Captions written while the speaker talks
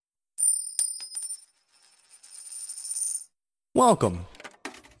Welcome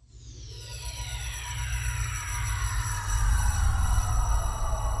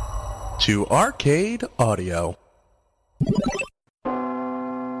to Arcade Audio.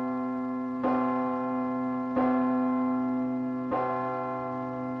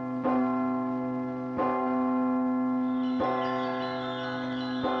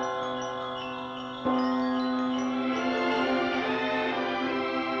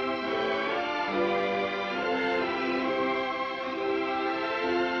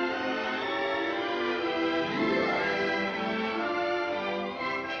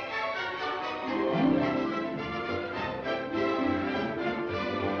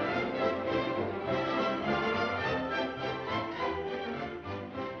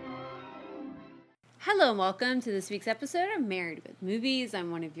 Hello and welcome to this week's episode of Married with Movies.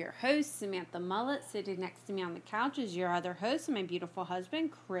 I'm one of your hosts, Samantha Mullet. Sitting next to me on the couch is your other host, my beautiful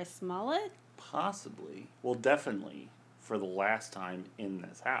husband, Chris Mullet. Possibly. Well, definitely for the last time in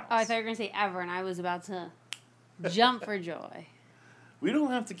this house. Oh, I thought you were going to say ever, and I was about to jump for joy. We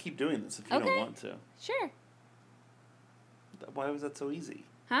don't have to keep doing this if you don't want to. Sure. Why was that so easy?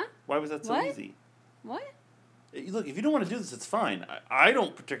 Huh? Why was that so What? easy? What? Look, if you don't want to do this, it's fine. I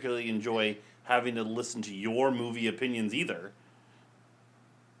don't particularly enjoy having to listen to your movie opinions either.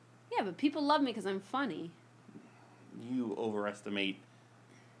 Yeah, but people love me because I'm funny. You overestimated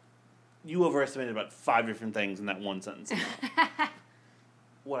about 5 different things in that one sentence.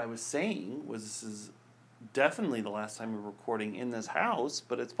 What I was saying was this is definitely the last time we're recording in this house,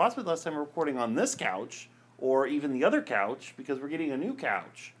 but it's possibly the last time we're recording on this couch or even the other couch because we're getting a new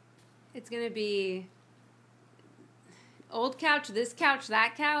couch. It's going to be old couch, this couch,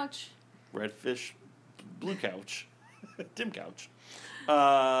 that couch. Red fish, blue couch, dim couch.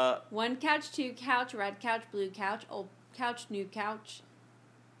 One couch, two couch, red couch, blue couch, old couch, new couch,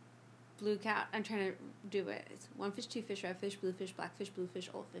 blue couch. I'm trying to do it. It's one fish, two fish, red fish, blue fish, black fish, blue fish,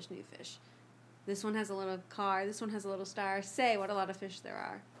 old fish, new fish. This one has a little car. This one has a little star. Say what a lot of fish there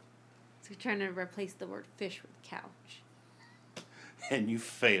are. So we're trying to replace the word fish with couch. And you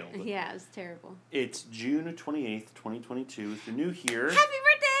failed. Yeah, it was terrible. It's June 28th, 2022. If you're new here... Happy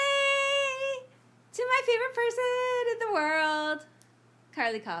birthday to my favorite person in the world,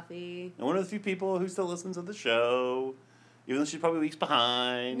 Carly Coffey. And one of the few people who still listens to the show, even though she's probably weeks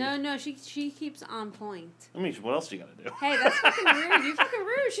behind. No, she keeps on point. I mean, what else are you going to do? Hey, that's fucking rude. You're fucking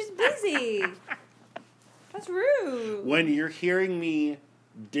rude. She's busy. That's rude. When you're hearing me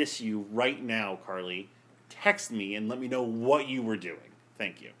diss you right now, Carly, text me and let me know what you were doing.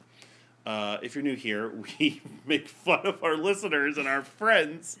 Thank you. If you're new here, we make fun of our listeners and our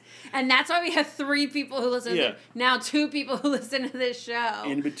friends. And that's why we have 3 people who listen to now 2 people who listen to this show.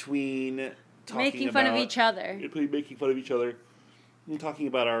 In between making fun of each other. In between making fun of each other and talking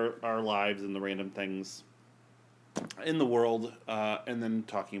about our lives and the random things in the world, and then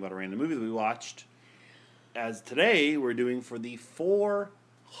talking about a random movie that we watched. As today, we're doing for the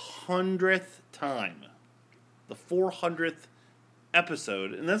 400th time. The 400th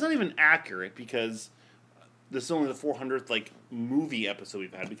episode, and that's not even accurate because this is only the 400th movie episode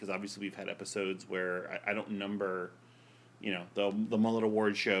we've had, because obviously we've had episodes where I don't number, the Mullet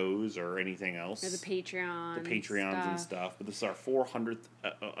Award shows or anything else, or the Patreons and stuff. But this is our 400th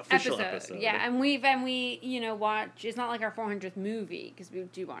official episode. Yeah, and we watch. It's not like our 400th movie because we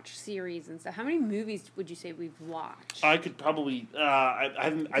do watch series and stuff. How many movies would you say we've watched? I could probably.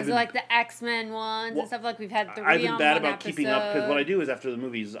 I've been like the X-Men ones and stuff. Like we've had 3 I've been on bad one about episode. keeping up, because what I do is after the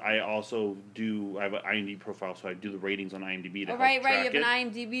movies, I also do. I have an IMDb profile, so I do the ratings on IMDb to help track right. You have it.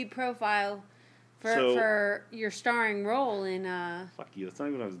 an IMDb profile for your starring role in. Fuck you. That's not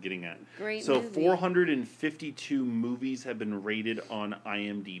even what I was getting at. Great So movie. 452 movies have been rated on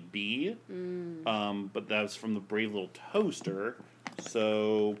IMDb. But that was from the Brave Little Toaster.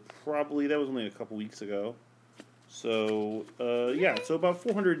 So probably that was only a couple weeks ago. So so about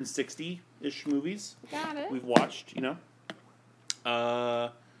 460-ish movies. Got it. We've watched,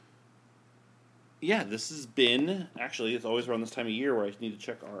 this has been, actually, it's always around this time of year where I need to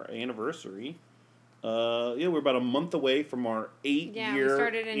check our anniversary. We're about a month away from our 8-year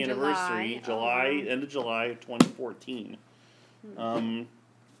started in anniversary. End of July of 2014.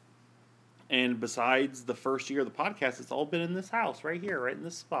 And besides the first year of the podcast, it's all been in this house, right here, right in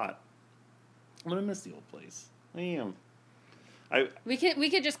this spot. I'm going to miss the old place. I am. We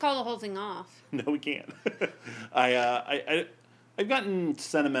could just call the whole thing off. No, we can't. I've gotten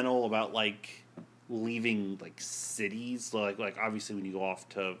sentimental about leaving cities. Like obviously when you go off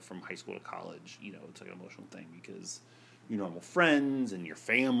from high school to college, it's an emotional thing because your normal friends and your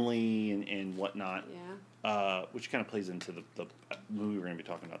family and whatnot. Yeah. Which kind of plays into the movie we're going to be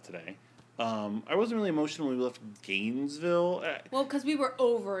talking about today. I wasn't really emotional when we left Gainesville. Well, because we were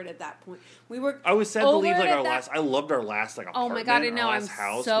over it at that point. I was sad to leave our last. I loved our last apartment. Oh my god! I know. I'm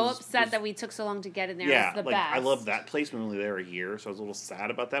house so upset that we took so long to get in there. Yeah, it was the best. I loved that place. We were only there a year, so I was a little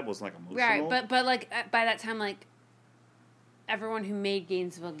sad about that. It wasn't emotional. Right, but by that time everyone who made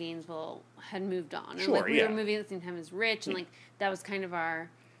Gainesville had moved on. Sure, and, we were moving at the same time as Rich, and that was kind of our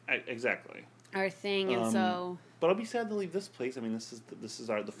exactly our thing, and so. But I'll be sad to leave this place. I mean, this is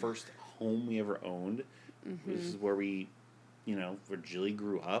the first home we ever owned. Mm-hmm. This is where where Jilly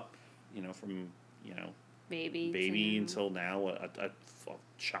grew up. From baby until now, a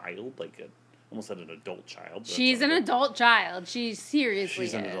child, almost said an adult child. She's an adult child. She seriously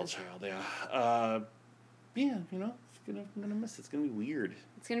She's an adult child. Yeah. I'm gonna miss it. It's gonna be weird.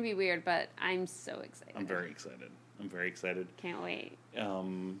 It's gonna be weird, but I'm so excited. I'm very excited. Can't wait.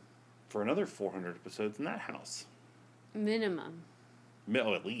 For another 400 episodes in that house. Minimum.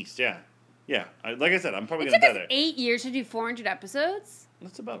 At least, yeah. Yeah, like I said, I'm probably going to do that. 8 years to do 400 episodes?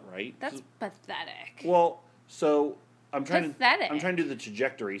 That's about right. That's pathetic. Well, so I'm trying to do the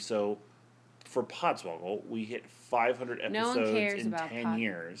trajectory. So for Podswoggle, we hit 500 episodes in 10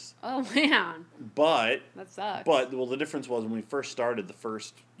 years. Oh, man. But that sucks. But the difference was when we first started the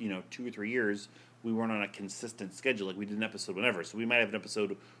first, 2 or 3 years, we weren't on a consistent schedule. We did an episode whenever. So we might have an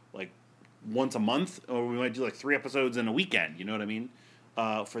episode once a month, or we might do 3 episodes in a weekend. You know what I mean?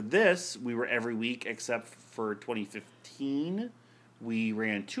 For this, we were every week except for 2015. We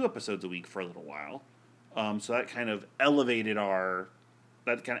ran 2 episodes a week for a little while. So that kind of expedited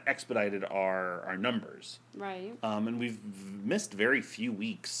our numbers. Right. And we've missed very few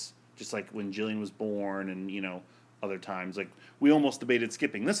weeks, just like when Jillian was born and, other times. We almost debated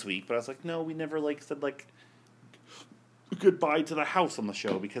skipping this week, but I was like, no, we never said goodbye to the house on the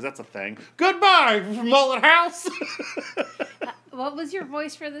show, because that's a thing. Goodbye from Mullet House! What was your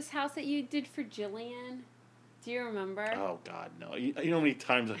voice for this house that you did for Jillian? Do you remember? Oh, God, no. You know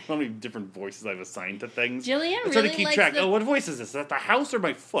how many different voices I've assigned to things? Jillian I try to keep track. What voice is this? Is that the house or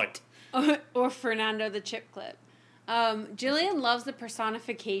my foot? Or Fernando the Chip Clip. Jillian loves the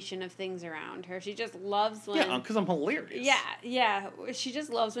personification of things around her. She just loves when... Yeah, because I'm hilarious. Yeah. She just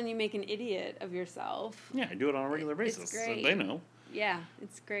loves when you make an idiot of yourself. Yeah, I do it on a regular basis. It's great. So they know. Yeah,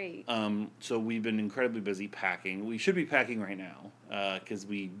 it's great. So we've been incredibly busy packing. We should be packing right now, because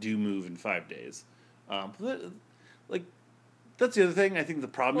we do move in 5 days. That's the other thing. I think the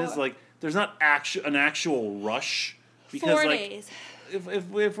problem is, there's not an actual rush. Because, 4 days. If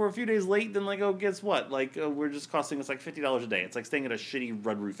we're a few days late, then guess what? We're just costing us $50 a day. It's like staying at a shitty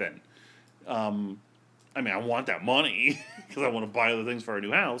Red Roof Inn. I want that money because I want to buy other things for our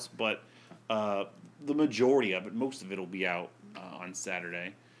new house, but the majority of it, most of it, will be out on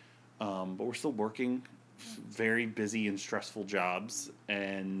Saturday. But we're still working very busy and stressful jobs,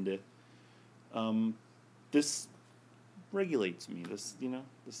 and this regulates me.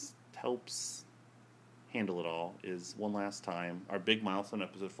 This helps handle it all. Is one last time our big milestone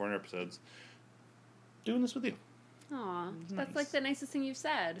episode, 400 episodes, doing this with you. Aw, that's the nicest thing you've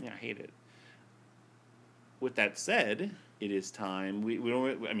said. Yeah, I hate it. With that said, it is time. We've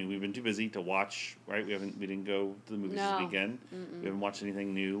been too busy to watch. Right, we didn't go to the movies this weekend. We haven't watched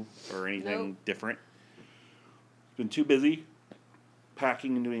anything new or anything different. Been too busy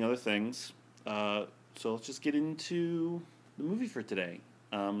packing and doing other things. So let's just get into the movie for today.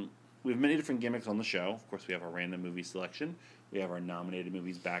 We have many different gimmicks on the show. Of course, we have our random movie selection. We have our nominated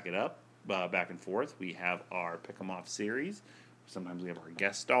movies back and forth. We have our Pick 'em Off series. Sometimes we have our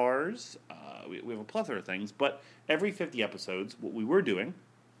guest stars. We have a plethora of things. But every 50 episodes, what we were doing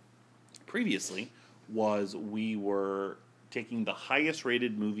previously was we were taking the highest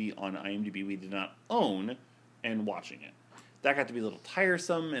rated movie on IMDb we did not own and watching it. That got to be a little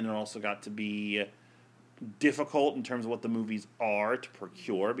tiresome, and it also got to be difficult in terms of what the movies are to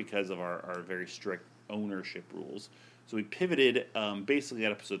procure because of our very strict ownership rules. So we pivoted basically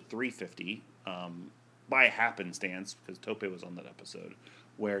at episode 350 by happenstance, because Tope was on that episode,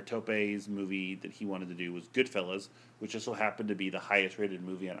 where Tope's movie that he wanted to do was Goodfellas, which just so happened to be the highest rated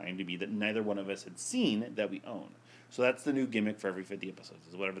movie on IMDb that neither one of us had seen that we own. So that's the new gimmick for every 50 episodes,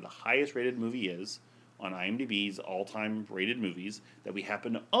 is whatever the highest rated movie is on IMDb's all-time rated movies that we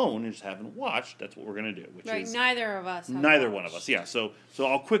happen to own and just haven't watched, that's what we're going to do. Which is neither of us. Neither one of us, yeah. So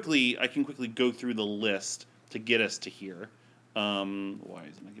I can quickly go through the list to get us to here. Why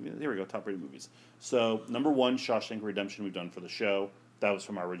is it not giving me? There we go. Top rated movies. So number 1, Shawshank Redemption. We've done for the show. That was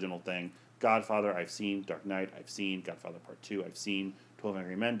from our original thing. Godfather, I've seen. Dark Knight, I've seen. Godfather Part 2, I've seen. 12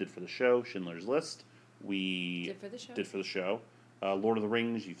 Angry Men, did for the show. Schindler's List, we did for the show. Lord of the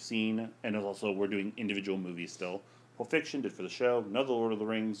Rings, you've seen, and also we're doing individual movies still. Pulp Fiction did for the show. Another Lord of the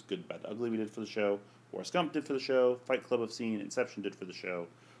Rings, Good, Bad, Ugly we did for the show. Forrest Gump did for the show. Fight Club I've seen. Inception did for the show.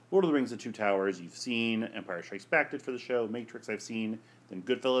 Lord of the Rings, The Two Towers you've seen. Empire Strikes Back did for the show. Matrix I've seen. Then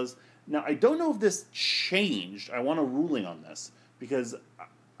Goodfellas. Now, I don't know if this changed. I want a ruling on this. Because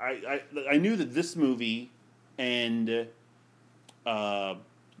I knew that this movie and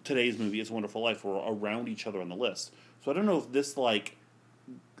today's movie, It's a Wonderful Life, were around each other on the list. So I don't know if this, like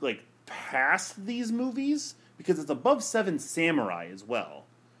passed these movies. Because it's above Seven Samurai as well.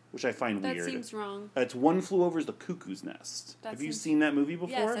 Which I find weird. That seems wrong. It's One Flew Over the Cuckoo's Nest. Have you seen that movie before?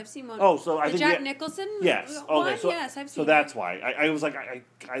 Yes, I've seen one. Oh, so I think Jack Nicholson. Yes. One? Okay. So, yes, I've seen. So that's why I was like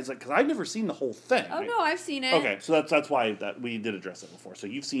because I've never seen the whole thing. Oh no, I've seen it. Okay, so that's why that we did address it before. So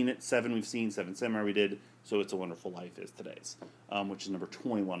you've seen it. Seven we've seen. Seven Samurai we did. So It's a Wonderful Life is today's, which is number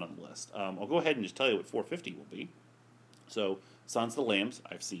 21 on the list. I'll go ahead and just tell you what 450 will be. So Silence of the Lambs,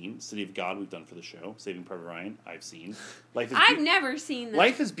 I've seen. City of God, we've done for the show. Saving Private Ryan, I've seen. I've never seen that.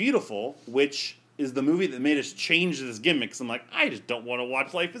 Life is Beautiful, which is the movie that made us change this gimmick. So I'm like, I just don't want to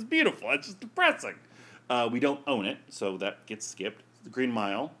watch Life is Beautiful. That's just depressing. We don't own it, so that gets skipped. The Green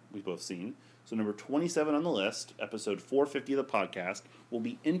Mile, we've both seen. So number 27 on the list, episode 450 of the podcast, will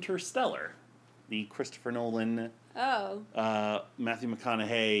be Interstellar, the Christopher Nolan, Matthew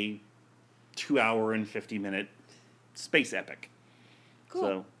McConaughey, 2 hour and 50-minute space epic.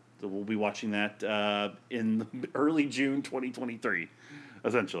 Cool. So we'll be watching that in early June 2023,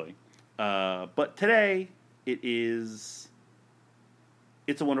 essentially. But today, It's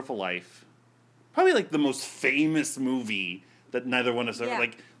a Wonderful Life. Probably like the most famous movie that neither one of us ever...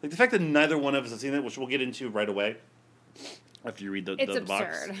 Like the fact that neither one of us have seen it, which we'll get into right away after you read the box. It's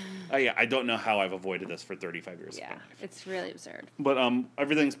absurd. I don't know how I've avoided this for 35 years of my life. It's really absurd. But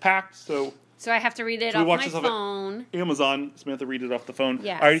everything's packed, so I have to read it off my phone. Amazon. Samantha read it off the phone.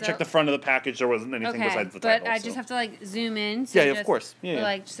 Yeah, I already checked the front of the package. There wasn't anything besides the title. But I just have to zoom in. So of course.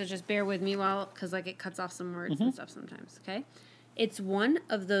 Yeah. So just bear with me because it cuts off some words and stuff sometimes. Okay. It's one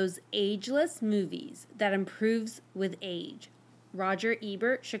of those ageless movies that improves with age. Roger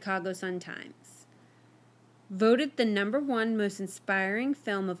Ebert, Chicago Sun-Times. Voted the #1 most inspiring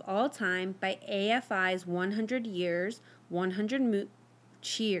film of all time by AFI's 100 Years, 100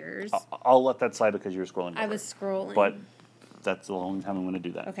 Cheers. I'll let that slide because you were scrolling. I was scrolling. But that's the only time I'm going to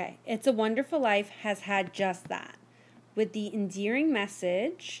do that. Okay. It's a Wonderful Life has had just that. With the endearing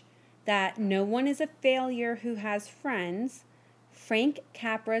message that no one is a failure who has friends, Frank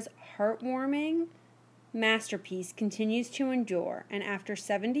Capra's heartwarming masterpiece continues to endure, and after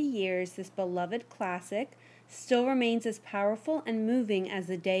 70 years, this beloved classic still remains as powerful and moving as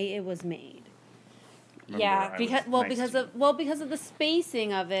the day it was made. Because of the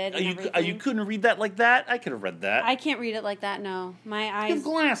spacing of it. You couldn't read that like that? I could have read that. I can't read it like that. No, my eyes. You have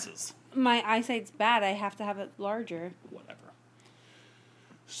glasses. My eyesight's bad. I have to have it larger. Whatever.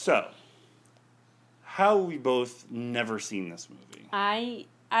 So, how have we both never seen this movie?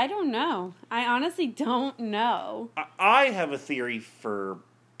 I don't know. I honestly don't know. I have a theory for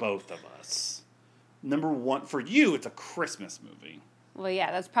both of us. Number one, for you, it's a Christmas movie. Well,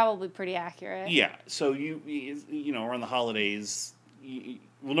 yeah, that's probably pretty accurate. Yeah, so you around the holidays,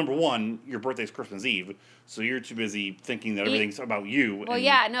 number one, your birthday's Christmas Eve, so you're too busy thinking that everything's about you. Well,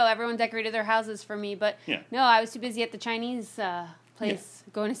 everyone decorated their houses for me, but no, I was too busy at the Chinese place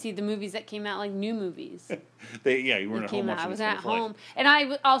going to see the movies that came out, like new movies. You weren't at home. I was at home, and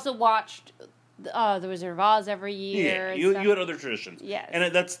I also watched The Wizard of Oz every year. Yeah, you had other traditions. Yes,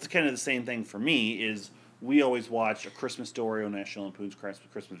 and that's kind of the same thing for me. Is we always watch A Christmas Story on National Lampoon's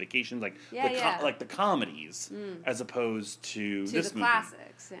Christmas Vacations, like the comedies, as opposed to this the movie.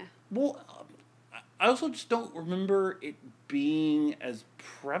 Classics. Yeah. Well, I also just don't remember it being as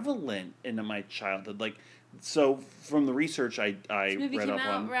prevalent in my childhood. So from the research I read up on, this movie came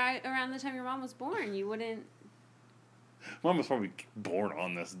out right around the time your mom was born. You wouldn't. Mom was probably born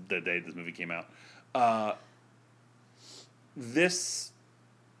on the day this movie came out. This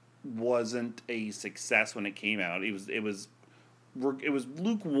wasn't a success when it came out. It was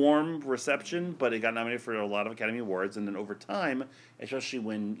lukewarm reception, but it got nominated for a lot of Academy Awards, and then over time, especially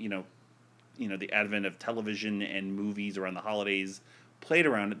when the advent of television and movies around the holidays played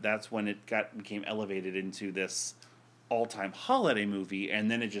around it, that's when it became elevated into this all-time holiday movie,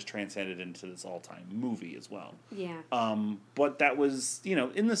 and then it just transcended into this all-time movie as well. Yeah. But that was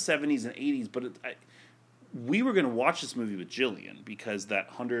in the 70s and 80s, but we were going to watch this movie with Jillian because that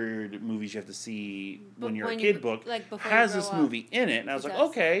 100 movies you have to see when you're a kid book has this movie in it, and I was like,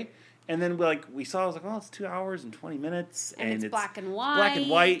 okay. And then we saw, I was like, oh, it's 2 hours and 20 minutes, and it's black and white. Black and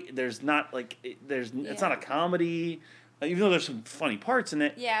white. There's not it's not a comedy, even though there's some funny parts in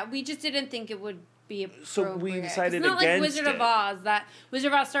it. Yeah, we just didn't think it would be appropriate. So we decided it's not against like Wizard of Oz. That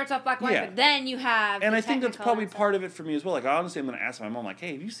Wizard of Oz starts off black and white, but then you have. And I think that's probably part of it for me as well. Like, honestly, I'm going to ask my mom, like,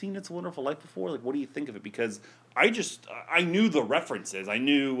 hey, have you seen It's a Wonderful Life before? Like, what do you think of it? Because I knew the references. I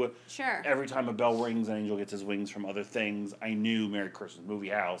knew every time a bell rings, an angel gets his wings from other things. I knew Merry Christmas Movie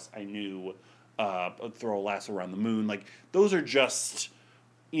House. I knew Throw a Lasso Around the Moon. Like, those are just,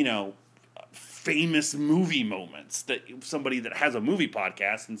 famous movie moments that somebody that has a movie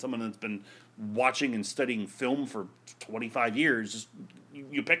podcast and someone that's been watching and studying film for 25 years, just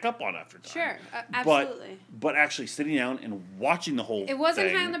you pick up on after time. Sure, absolutely. But actually sitting down and watching the whole it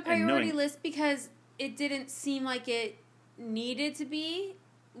wasn't high on the priority list because it didn't seem like it needed to be,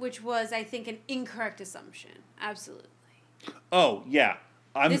 which was, I think, an incorrect assumption. Absolutely. Oh, yeah.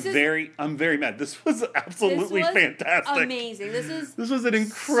 I'm very mad. This was absolutely fantastic. Amazing. This was an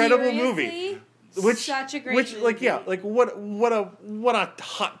incredible movie. Such a great movie. What a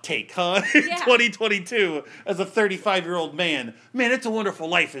hot take, huh? In 2022, as a 35-year-old man, It's a Wonderful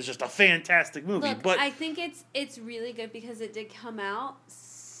Life is just a fantastic movie. Look, but I think it's really good because it did come out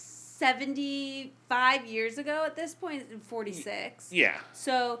 75 years ago at this point, 46. Yeah.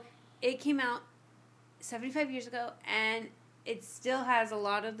 So it came out 75 years ago, and it still has a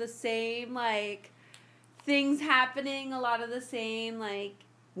lot of the same, things happening, a lot of the same, Well,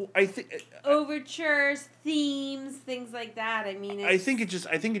 I think overtures, themes, things like that. I mean, I think it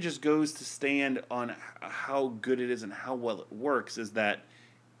just goes to stand on how good it is and how well it works. Is that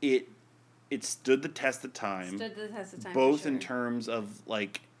it stood the test of time. Both in terms of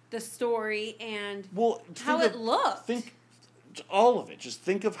the story and how it looked. Think all of it. Just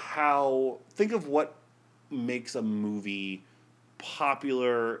think of what makes a movie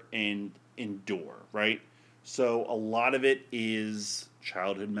popular and endure, right? So a lot of it is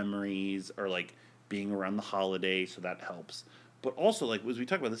childhood memories or being around the holiday, so that helps. But also, as we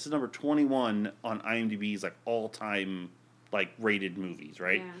talked about, this is number 21 on IMDb's all-time rated movies,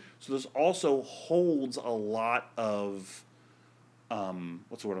 right? Yeah. So this also holds a lot of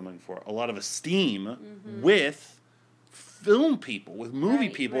what's the word I'm looking for? A lot of esteem with film people, with movie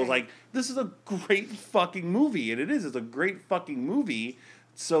people. Right. This is a great fucking movie, and it's a great fucking movie.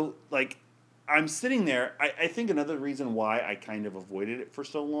 So I'm sitting there. I think another reason why I kind of avoided it for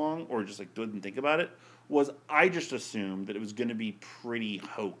so long, or just didn't think about it, was I just assumed that it was going to be pretty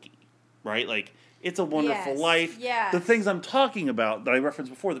hokey, right? It's a Wonderful Life. Yes. The things I'm talking about that I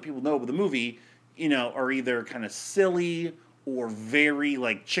referenced before that people know about the movie, are either kind of silly or very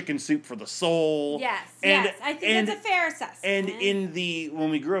chicken soup for the soul. Yes, yes. I think that's a fair assessment. And when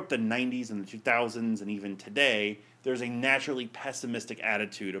we grew up the 90s and the 2000s and even today, there's a naturally pessimistic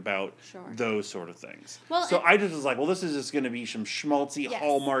attitude about those sort of things. Well, so I just was this is just going to be some schmaltzy,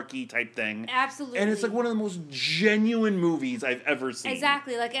 hallmarky type thing. Absolutely. And it's one of the most genuine movies I've ever seen.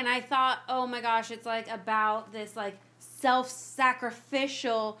 Exactly. And I thought, oh my gosh, it's about this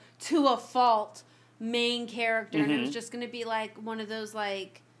self-sacrificial to a fault main character, and it was just going to be one of those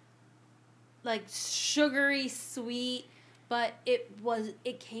sugary sweet, but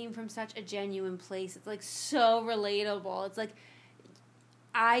it came from such a genuine place. It's so relatable. It's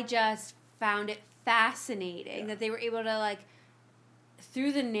I just found it fascinating that they were able to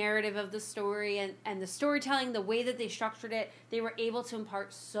through the narrative of the story and the storytelling, the way that they structured it, they were able to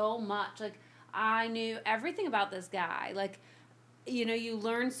impart so much. I knew everything about this guy. You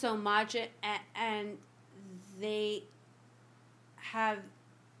learn so much, and they have,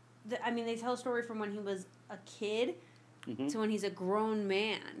 they tell a story from when he was a kid to when he's a grown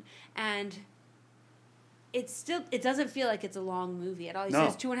man, and it doesn't feel like it's a long movie at all. He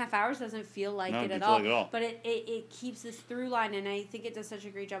says 2.5 hours, doesn't feel like it at all. But it keeps this through line, and I think it does such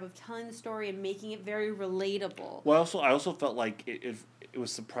a great job of telling the story and making it very relatable. Well, I also felt it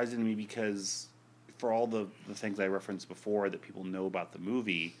was surprising to me because for all the things I referenced before that people know about the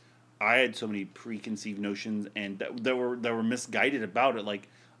movie, I had so many preconceived notions and that were misguided about it.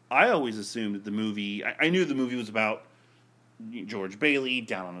 I always assumed that the movie, I knew the movie was about George Bailey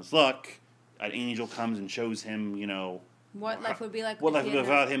down on his luck. An angel comes and shows him, what life would be like. What life would be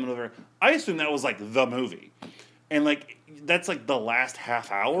without him and whatever. I assumed that was the movie, and that's the last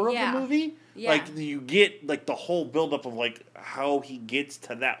half hour of the movie. Yeah. You get the whole buildup of how he gets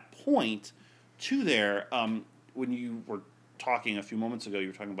to that point. To there, when you were talking a few moments ago, you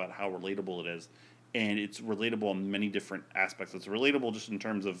were talking about how relatable it is, and it's relatable in many different aspects. It's relatable just in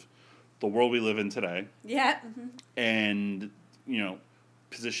terms of the world we live in today. Yeah. And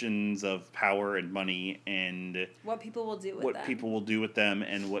positions of power and money and what people will do with what people will do with them,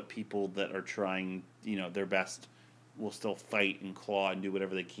 and what people that are trying their best will still fight and claw and do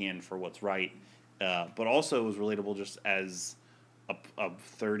whatever they can for what's right. But also it was relatable just as a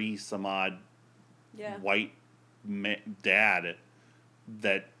 30 some odd white dad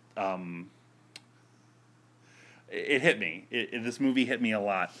that it hit me. This movie hit me a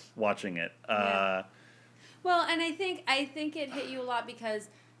lot watching it. Well, and I think it hit you a lot because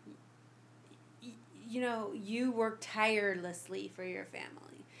you work tirelessly for your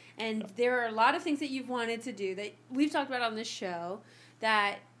family, and there are a lot of things that you've wanted to do that we've talked about on this show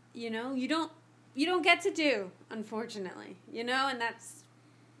that you don't get to do, unfortunately. And that's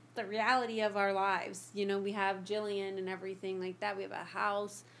the reality of our lives. We have Jillian and everything like that. We have a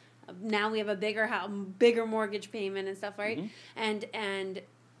house. Now we have a bigger house, bigger mortgage payment and stuff, right? Mm-hmm.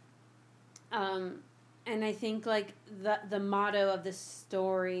 And I think like the motto of the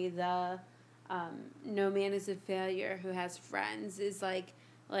story, the no man is a failure who has friends, is like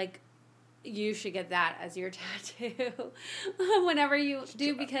you should get that as your tattoo whenever you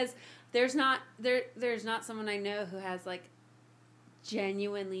do, because there's not someone I know who has like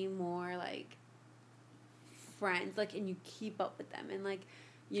genuinely more like friends, like, and you keep up with them, and like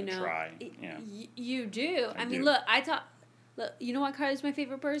try. You do. I mean, look, you know what? Carly's my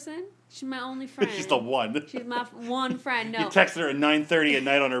favorite person. She's my only friend. She's the one. She's my one friend. No. You texted her at 9:30 at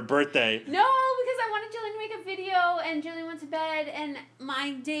night on her birthday. No, because I wanted Jillian to make a video, and Jillian went to bed, and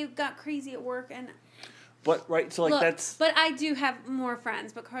my day got crazy at work, and. But right, so like look, that's. But I do have more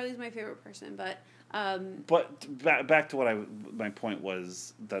friends. But Carly's my favorite person. But. But back to my point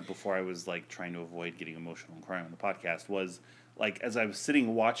was that before I was like trying to avoid getting emotional and crying on the podcast was like as I was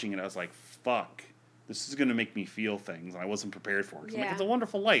sitting watching it, I was like, fuck. This is going to make me feel things, and I wasn't prepared for it. Like, it's a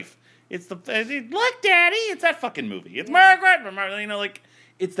Wonderful Life. It's look, Daddy, it's that fucking movie. It's Margaret, like,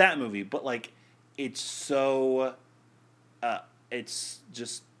 it's that movie. But, like, it's so, it's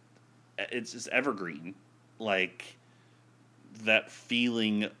just evergreen. Like, that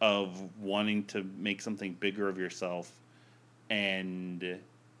feeling of wanting to make something bigger of yourself and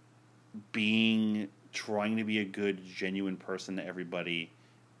trying to be a good, genuine person to everybody,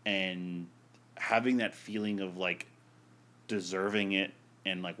 and having that feeling of like deserving it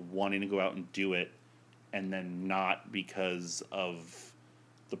and like wanting to go out and do it, and then not because of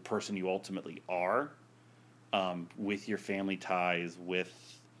the person you ultimately are, with your family ties, with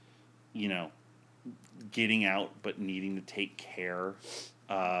getting out but needing to take care.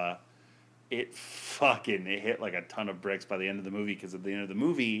 It hit like a ton of bricks by the end of the movie, because at the end of the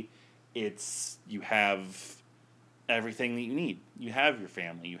movie you have everything that you need. You have your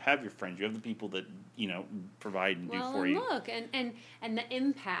family, you have your friends, you have the people that provide and do for you. Look, and the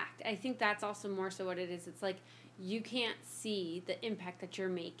impact. I think that's also more so what it is. It's like you can't see the impact that you're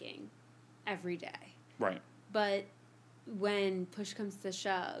making every day. Right. But when push comes to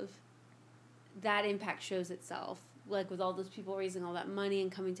shove, that impact shows itself, like with all those people raising all that money and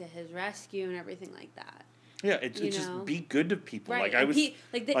coming to his rescue and everything like that. Yeah, it's just be good to people. Right. Like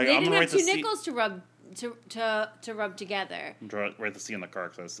they didn't have two nickels to rub together. I'm right to see in the car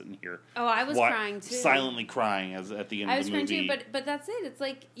because I was sitting here. Oh, I was crying too. Silently crying at the end of the movie. I was crying too, but that's it. It's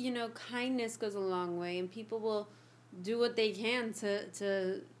like, kindness goes a long way, and people will do what they can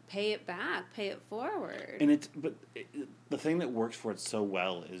to pay it back, pay it forward. And the thing that works for it so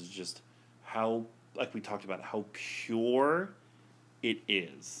well is just how, like we talked about, how pure it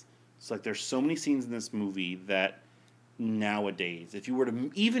is. It's like there's so many scenes in this movie that nowadays, if you were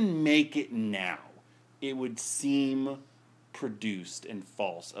to even make it now, it would seem produced and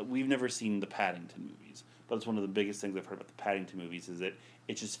false. We've never seen the Paddington movies, but it's one of the biggest things I've heard about the Paddington movies is that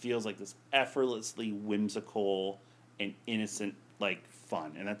it just feels like this effortlessly whimsical and innocent, like,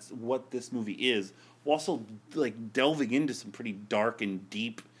 fun. And that's what this movie is, while also, like, delving into some pretty dark and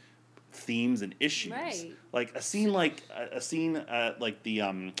deep themes and issues. Right. Like, a scene like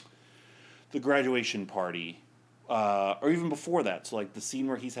the graduation party, or even before that. So, like, the scene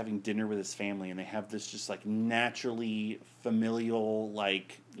where he's having dinner with his family and they have this just, like, naturally familial,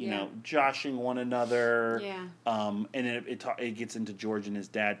 like, you know, joshing one another. Yeah. And it gets into George and his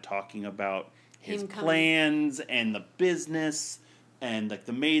dad talking about his plans and the business and, like,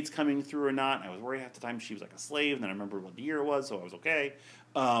 the maids coming through or not. And I was worried half the time she was, like, a slave. And then I remember what the year it was, so I was okay.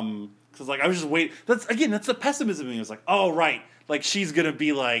 Because, like, I was just waiting. That's the pessimism in me. I was like, oh, right. Like, she's going to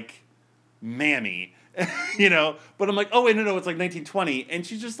be, like, Mammy. You know, but I'm like, oh wait, no, it's like 1920, and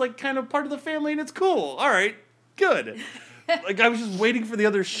she's just like kind of part of the family, and it's cool. All right, good. Like I was just waiting for the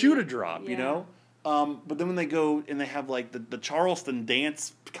other shoe to drop, you know. But then when they go and they have like the Charleston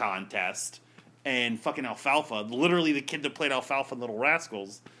dance contest, and fucking Alfalfa, literally the kid that played Alfalfa in Little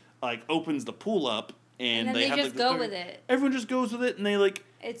Rascals, like opens the pool up, and then they have, just like, go with it. Everyone just goes with it, and they like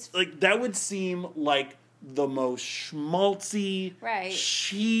it's like that would seem like the most schmaltzy,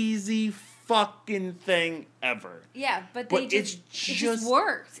 cheesy, fucking thing ever. Yeah, but it just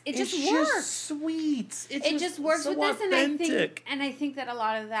worked. It just worked. Just sweet. It just works so with this, authentic. and I think that a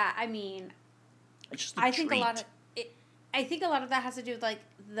lot of that. I mean, it's just a treat. I think a lot of that has to do with like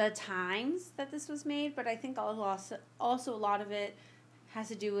the times that this was made, but I think also a lot of it has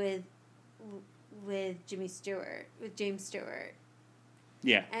to do with James Stewart.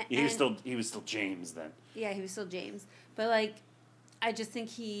 Yeah, he was still James then. Yeah, he was still James, but like, I just think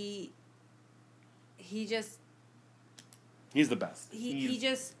he's the best. He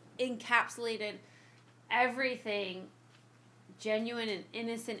just encapsulated everything genuine and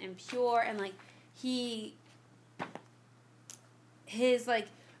innocent and pure, and like his like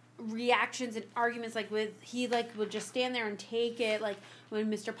reactions and arguments, like he would just stand there and take it, like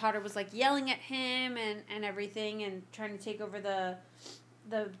when Mr. Potter was like yelling at him and everything and trying to take over the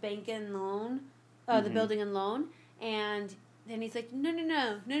bank and loan, the building and loan, and then he's like, no,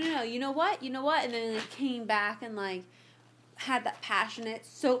 you know what, and then it came back and like had that passionate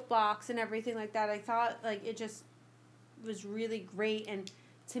soapbox and everything like that. I thought like it just was really great, and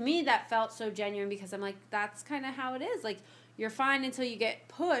to me that felt so genuine, because I'm like, that's kind of how it is. Like, you're fine until you get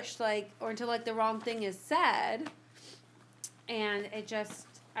pushed, like, or until like the wrong thing is said, and I just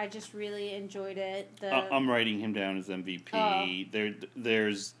really enjoyed it. I'm writing him down as MVP.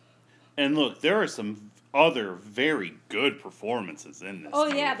 There's, and look, there are some other very good performances in this. Oh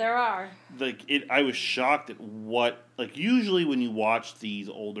movie. Yeah, there are. Like I was shocked at what, like, usually when you watch these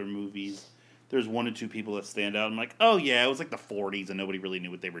older movies, there's one or two people that stand out. I'm like, oh yeah, it was like the 40s and nobody really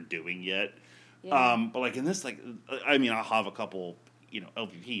knew what they were doing yet. Yeah. But like in this, like, I mean, I'll have a couple,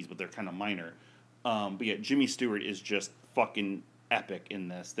 LVPs, but they're kind of minor. But yeah, Jimmy Stewart is just fucking epic in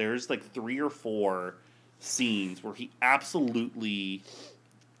this. There's like 3 or 4 scenes where he absolutely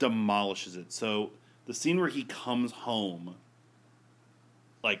demolishes it. So the scene where he comes home,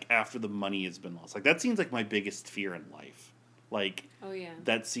 like after the money has been lost, like that scene's like my biggest fear in life. Like, oh yeah,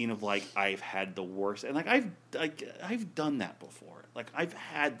 that scene of like, I've had the worst, and like I've done that before. Like, I've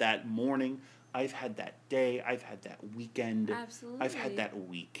had that morning, I've had that day, I've had that weekend. Absolutely. I've had that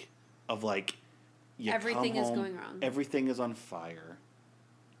week of like, everything come home, is going wrong. Everything is on fire.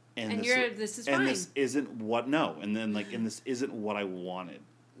 And this is fine. And this isn't what, no. And then like, and this isn't what I wanted.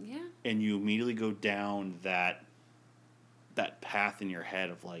 Yeah. And you immediately go down that path in your head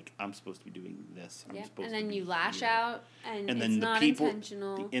of like, I'm supposed to be doing this. And then you lash out, and it's then not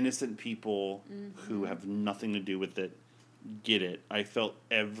intentional. The innocent people who have nothing to do with it get it. I felt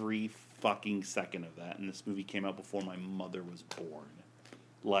every fucking second of that, and this movie came out before my mother was born.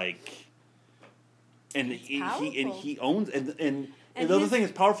 Like, and he owns, and the other thing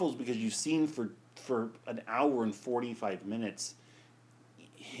that's powerful is because you've seen for an hour and 45 minutes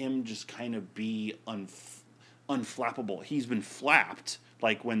him just kind of be unflappable. He's been flapped,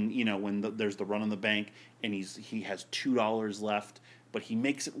 like when there's the run on the bank and he has $2 left, but he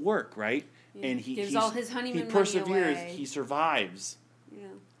makes it work, right? Yeah. And he gives all his honeymoon he perseveres, money away. He survives. Yeah.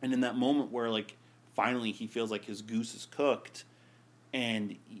 And in that moment where like finally he feels like his goose is cooked,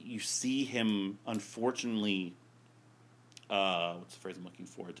 and you see him unfortunately, what's the phrase I'm looking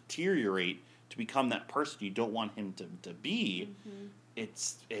for? Deteriorate to become that person you don't want him to be. Mm-hmm.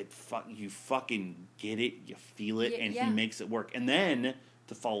 You fucking get it, you feel it, and he makes it work. And then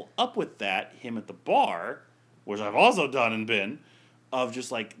to follow up with that, him at the bar, which I've also done and been, of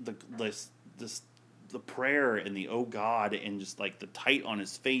just like the prayer and the oh God, and just like the tight on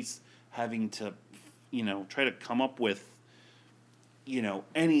his face, having to, try to come up with,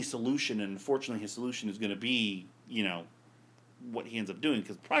 any solution. And unfortunately his solution is going to be, what he ends up doing.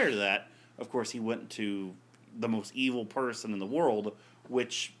 Because prior to that, of course, he went to the most evil person in the world,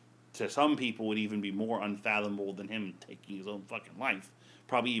 which to some people would even be more unfathomable than him taking his own fucking life.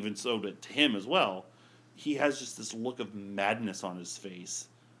 Probably even so to him as well. He has just this look of madness on his face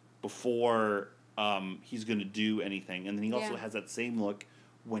before he's going to do anything. And then he also has that same look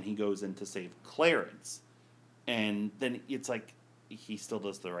when he goes in to save Clarence. And then it's like, he still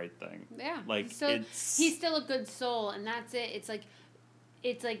does the right thing. Yeah. Like, he's still a good soul, and that's it.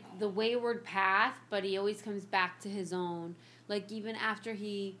 It's like the wayward path, but he always comes back to his own. Like, even after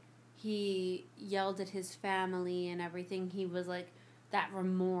he yelled at his family and everything, he was like, that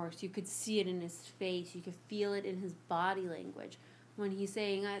remorse. You could see it in his face. You could feel it in his body language. When he's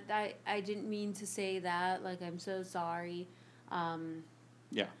saying, I didn't mean to say that. Like, I'm so sorry.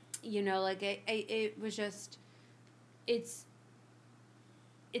 Yeah. Like, it was just, it's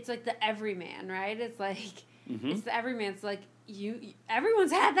like the everyman, right? It's like, it's the everyman. It's like,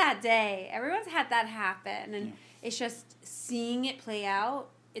 everyone's had that day. Everyone's had that happen. And it's just seeing it play out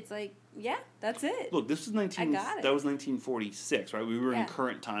it's like, yeah, that's it. Look, this was I got it. That was 1946, right? We were in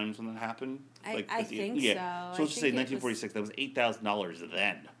current times when that happened. I think so. Yeah. So let's just say 1946. That was $8,000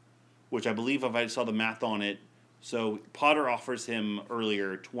 then, which I believe if I saw the math on it. So Potter offers him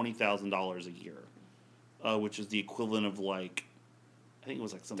earlier $20,000 a year, which is the equivalent of like, I think it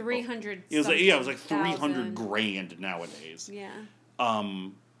was like something 300. It was like 300 grand nowadays. Yeah.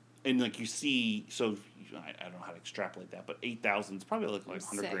 And like you see, so I don't know how to extrapolate that, but 8,000 is probably like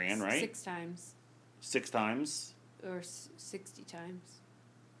 100 grand, right? 6 times. 6 times. Or 60 times.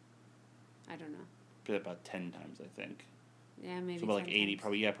 I don't know. Probably about 10 times, I think. Yeah, maybe. So about like 80, times.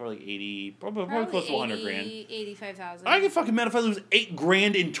 probably like 80, probably close to 100 grand. 85,000. I get fucking mad if I lose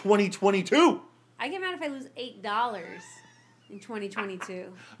 $8,000 in 2022. I get mad if I lose $8 in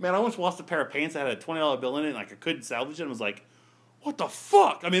 2022. Man, I once lost a pair of pants that had a $20 bill in it, and like I couldn't salvage it. And was like, what the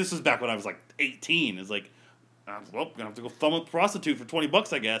fuck? I mean, this was back when I was like 18. It's like, well, gonna have to go thumb a prostitute for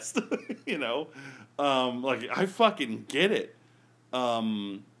 $20, I guess. You know, like I fucking get it.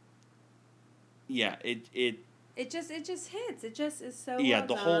 Yeah, It just hits. It just is so. Yeah, well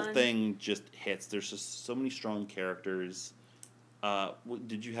the done. whole thing just hits. There's just so many strong characters.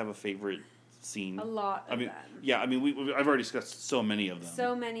 Did you have a favorite scene? A lot of them. Yeah, I mean, I've already discussed so many of them.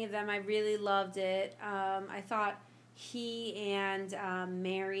 So many of them. I really loved it. I thought he and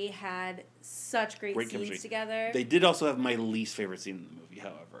Mary had such great scenes chemistry together. They did also have my least favorite scene in the movie,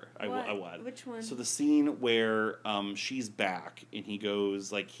 however. I would. Which one? So the scene where she's back and he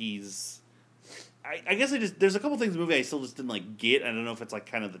goes, like, he's... I guess there's a couple things in the movie I still just didn't, like, get. I don't know if it's, like,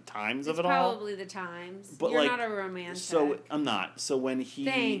 kind of the times of it all. It's probably the times. But, You're like, not a romantic. So, I'm not. So when he...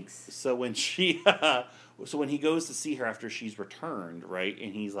 Thanks. So when she... so when he goes to see her after she's returned, right?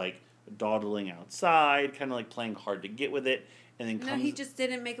 And he's, like, dawdling outside, kind of, like, playing hard to get with it. And then No, he just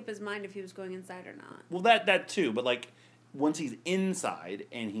didn't make up his mind if he was going inside or not. Well, that too. But, like, once he's inside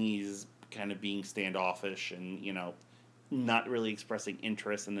and he's kind of being standoffish and, you know... not really expressing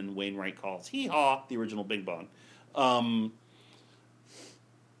interest, and then Wainwright calls hee-haw, the original Bing Bong.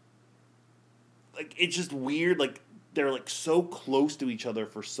 Like, it's just weird, like, they're, like, so close to each other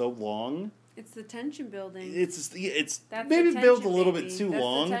for so long. It's the tension building. It's That's maybe the built a tension, little baby. bit too That's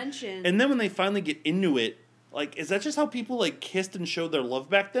long. The tension. And then when they finally get into it, like, is that just how people, like, kissed and showed their love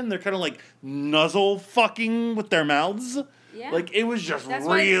back then? They're kind of, like, nuzzle fucking with their mouths? Yeah. Like, it was just That's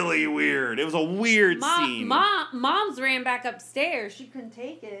really weird. It was a weird scene. Mom's ran back upstairs. She couldn't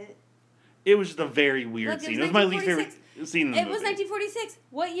take it. It was just a very weird Look, scene. It was my least favorite scene in the movie. It was 1946.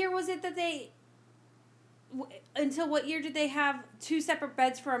 What year was it that they... Until what year did they have 2 separate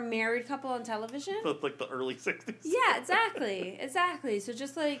beds for a married couple on television? Like the early 60s. Yeah, exactly. Exactly. So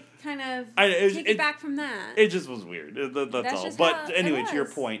just, like, kind of take it back from that. It just was weird. That's all. Just But anyway, to your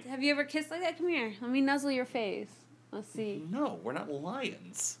point. Have you ever kissed like that? Come here. Let me nuzzle your face. Let's see. No, we're not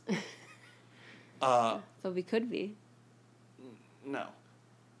lions. So we could be. No.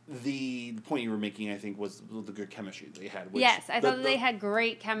 The point you were making, I think, was the good chemistry they had. Yes, I thought they had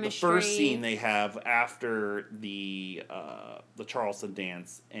great chemistry. The first scene they have after the Charleston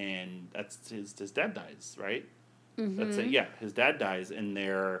dance, and that's his dad dies, right? Mm-hmm. That's it. Yeah, his dad dies, and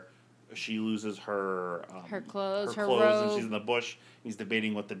she loses her clothes, her robe, robe. and she's in the bush. He's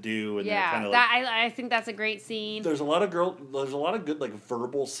debating what to do, and yeah, kind of I think that's a great scene. There's a lot of good like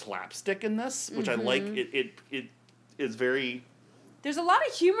verbal slapstick in this, which I like. It is very. There's a lot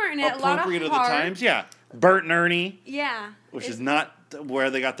of humor in it. Appropriate a lot of of the times, yeah. Bert and Ernie. Yeah. Which is not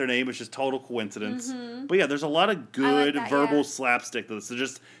where they got their name, it's just total coincidence. Mm-hmm. But yeah, there's a lot of good verbal slapstick to this. So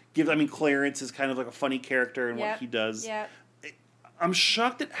just Clarence is kind of like a funny character in what he does. Yeah. I'm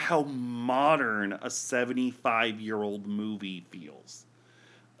shocked at how modern a 75-year-old movie feels.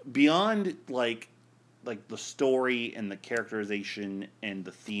 Beyond like the story and the characterization and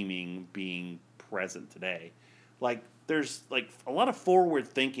the theming being present today. Like there's like a lot of forward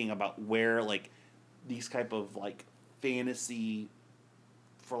thinking about where like these type of like fantasy,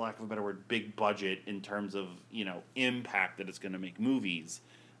 for lack of a better word, big budget in terms of, you know, impact that it's going to make movies.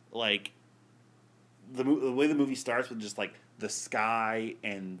 Like the way the movie starts with just like the sky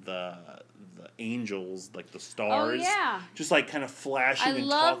and the angels, like the stars. Oh, yeah. Just like kind of flashing and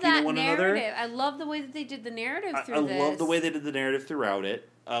talking to one narrative. another. I love the way that they did the narrative through this. I love the way they did the narrative throughout it.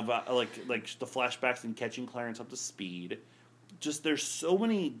 Like the flashbacks and catching Clarence up to speed. Just there's so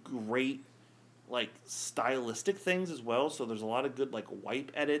many great like stylistic things as well. So there's a lot of good like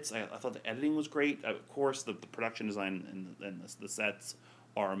wipe edits. I thought the editing was great. Of course, the production design and the sets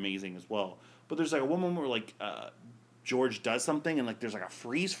are amazing as well. But there's like a one moment where like George does something and like there's like a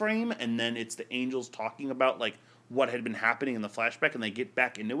freeze frame and then it's the angels talking about like what had been happening in the flashback and they get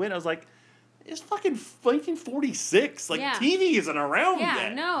back into it. I was like, It's fucking 1946. Like, Yeah. TV isn't around Yeah,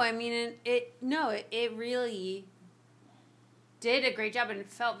 yet. no, I mean, it really did a great job, and it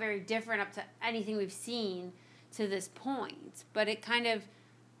felt very different up to anything we've seen to this point. But it kind of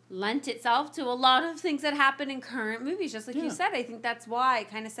lent itself to a lot of things that happen in current movies, just like you said. I think that's why it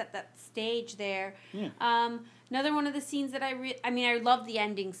kind of set that stage there. Yeah. Another one of the scenes that I love the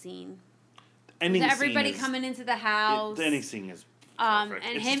ending scene. Ending With everybody scene is, coming into the house. The ending scene is perfect.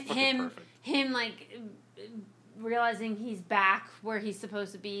 And it's just fucking perfect. him like realizing he's back where he's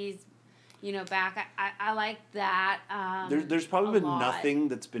supposed to be. He's, back. I like that. There's probably been nothing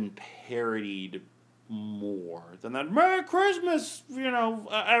that's been parodied more than that Merry Christmas,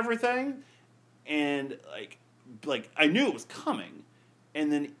 everything. And like I knew it was coming.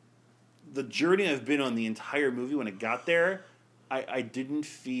 And then the journey I've been on the entire movie, when it got there, I didn't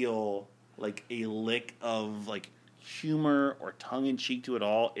feel like a lick of like humor or tongue in cheek to it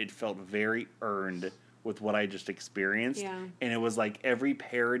all. It felt very earned with what I just experienced. Yeah. And it was like every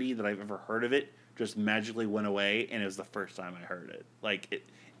parody that I've ever heard of it just magically went away, and it was the first time I heard it. Like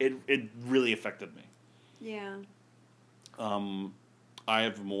it really affected me. Yeah. I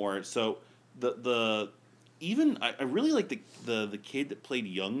have more. So I really like the kid that played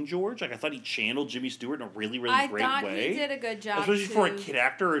young George. Like, I thought he channeled Jimmy Stewart in a really, really great way. I thought he did a good job, especially for a kid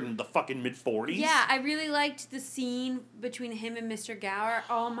actor in the fucking mid-40s. Yeah, I really liked the scene between him and Mr. Gower.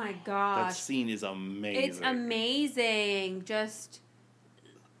 Oh my gosh. That scene is amazing. It's amazing.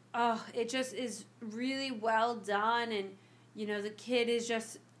 It just is really well done, and the kid is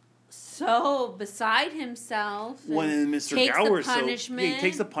just so beside himself. When Mr. Takes Gower, the punishment. he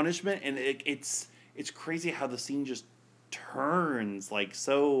takes the punishment, and it's crazy how the scene just turns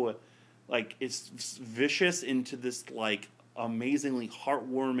it's vicious into this like amazingly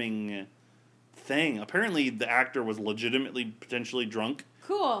heartwarming thing. Apparently, the actor was legitimately potentially drunk.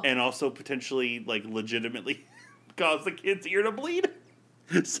 Cool. And also potentially like legitimately caused the kid's ear to bleed.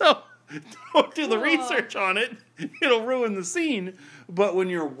 So don't do the research on it. It'll ruin the scene. But when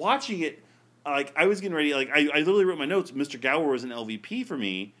you're watching it, like I was getting ready, like I literally wrote my notes. Mr. Gower was an LVP for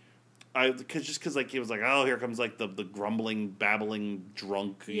me. Because like he was like, oh, here comes like the grumbling, babbling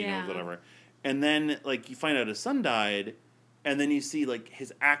drunk, whatever. And then like you find out his son died, and then you see like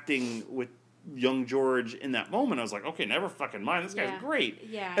his acting with young George in that moment. I was like, okay, never fucking mind. This guy's great.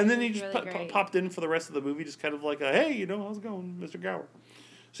 Yeah. And then he just really popped in for the rest of the movie, just kind of like, hey, how's it going, Mr. Gower?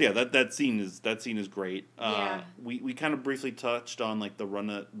 So yeah, that scene is great. Yeah. We kind of briefly touched on like the run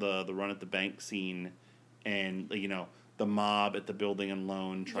at the bank scene, and the mob at the building and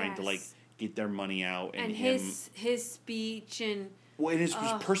loan trying to like get their money out, and his speech and his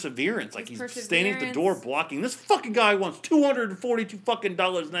perseverance, like he's standing at the door blocking. This fucking guy wants $242 fucking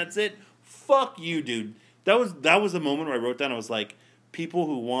dollars, and that's it. Fuck you, dude. That was the moment where I wrote down. I was like, people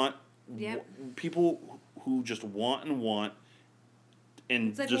who want, people who just want and want, and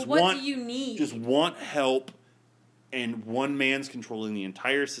it's like, just what do you need? Just want help, and one man's controlling the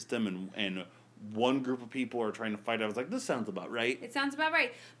entire system, and one group of people are trying to fight. I was like, this sounds about right. It sounds about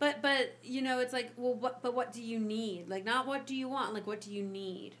right. But it's like, well, what do you need? Like, not what do you want? Like, what do you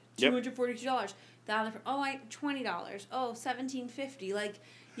need? $242. The other, $20. Oh, $17.50. Like,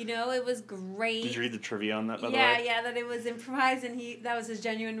 it was great. Did you read the trivia on that, by the way? Yeah, that it was improvised, and that was his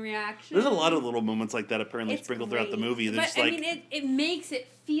genuine reaction. There's a lot of little moments like that apparently sprinkled throughout the movie. But, it makes it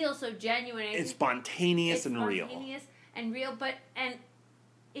feel so genuine. It's spontaneous and real. But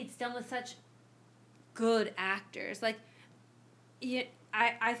it's done with such good actors. Like,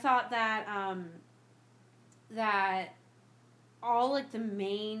 I thought that that all like the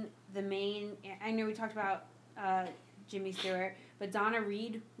main. I know we talked about Jimmy Stewart, but Donna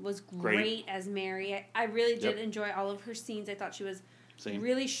Reed was great as Mary. I really did enjoy all of her scenes. I thought she was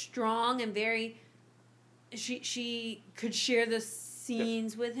really strong and very. She could share the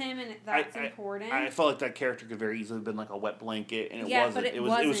scenes with him, and that's important. I felt like that character could very easily have been like a wet blanket, and it wasn't. But it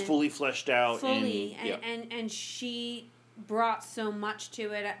was fully fleshed out. And she brought so much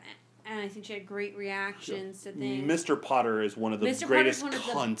to it. And I think she had great reactions to things. Mr. Potter is one of the greatest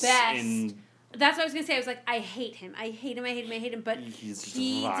cunts in. That's what I was gonna say. I was like, I hate him. But he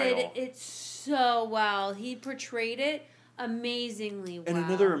did it so well. He portrayed it amazingly well. And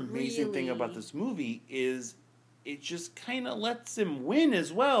another amazing thing about this movie is it just kind of lets him win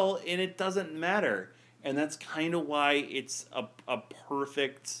as well, and it doesn't matter. And that's kind of why it's a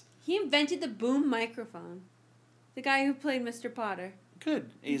perfect. He invented the boom microphone. The guy who played Mr. Potter.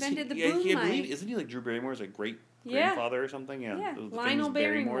 Good. Invented the boom mic. Isn't he like Drew Barrymore's like great grandfather or something? Yeah. Lionel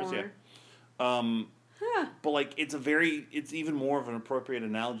Barrymore. But like it's even more of an appropriate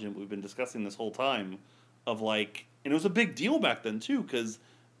analogy that we've been discussing this whole time of like, and it was a big deal back then too, because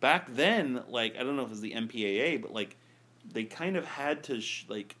back then, like, I don't know if it was the MPAA, but, like, they kind of had to,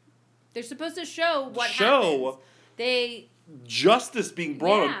 they're supposed to show what happens. Justice being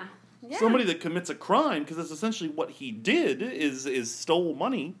brought on Yeah. somebody that commits a crime, because that's essentially what he did, is stole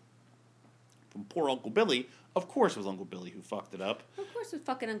money from poor Uncle Billy. Of course it was Uncle Billy who fucked it up. Of course it was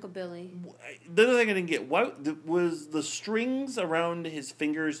fucking Uncle Billy. The other thing I didn't get, was the strings around his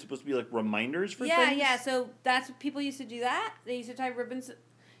fingers supposed to be like reminders for things? Yeah, so that's what people used to do that. They used to tie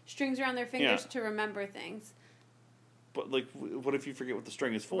strings around their fingers to remember things. But, like, what if you forget what the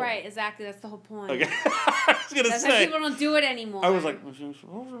string is for? Right, exactly. That's the whole point. Okay. I was going to say. That's why people don't do it anymore. I was like...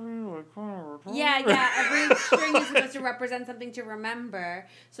 Yeah. Every string is supposed to represent something to remember.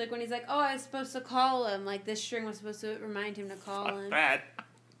 So, like, when he's like, oh, I was supposed to call him, like, this string was supposed to remind him to call him. That.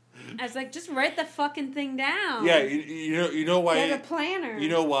 I was like, just write the fucking thing down. Yeah, you know why... Get a planner. You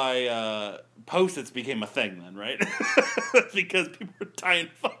know why Post-its became a thing then, right? Because people were tying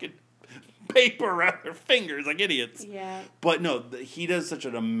fucking paper around their fingers like idiots. Yeah. But no, he does such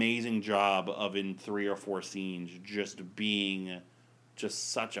an amazing job of, in 3 or 4 scenes, just being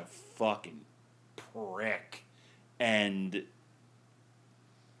just such a fucking prick. And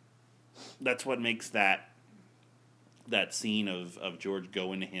that's what makes that scene of George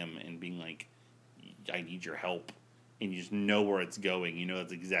going to him and being like, I need your help. And you just know where it's going. You know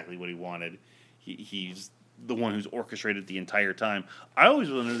that's exactly what he wanted. He's the one who's orchestrated the entire time. I always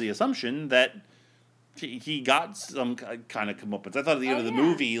was under the assumption that he got some kind of comeuppance. I thought at the end of the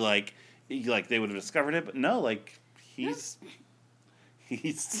movie, like they would have discovered it, but no, like he's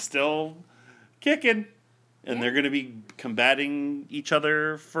still kicking, and they're going to be combating each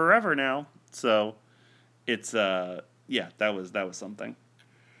other forever now. So it's that was something.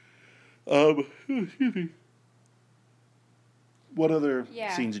 Excuse me. What other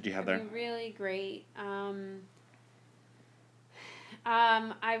scenes did you have there? Really great.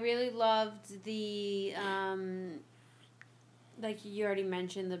 I really loved the, like you already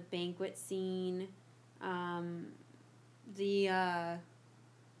mentioned, the banquet scene, the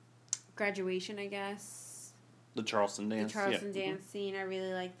graduation, I guess. The Charleston dance. The Charleston dance scene. I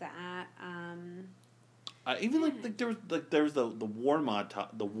really liked that. Even like there was the war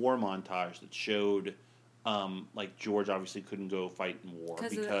montage that showed. Like George obviously couldn't go fight in war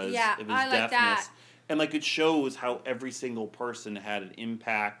because of his deafness, that. And like it shows how every single person had an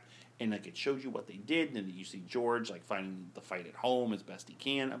impact, and like it shows you what they did, and then you see George like finding the fight at home as best he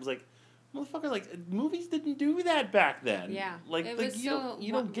can. I was like, motherfucker, like movies didn't do that back then. Yeah, like it was you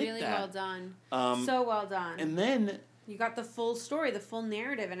don't get really that. well done. So well done. And then you got the full story, the full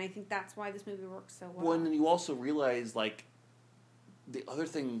narrative, and I think that's why this movie works so well. When you also realize like the other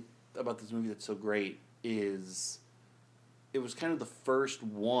thing about this movie that's so great is it was kind of the first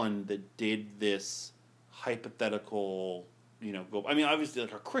one that did this hypothetical, go. I mean, obviously,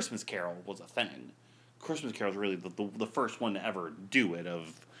 like A Christmas Carol was a thing. Christmas Carol is really the first one to ever do it.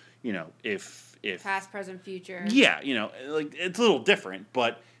 Of if past, present, future. Yeah, like it's a little different,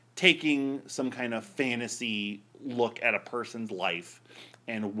 but taking some kind of fantasy look at a person's life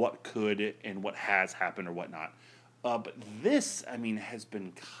and what could and what has happened or whatnot. But this, I mean, has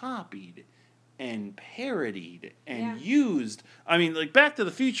been copied and parodied and used. I mean, like Back to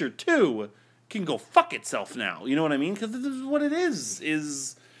the Future 2 can go fuck itself now. You know what I mean? Because this is what it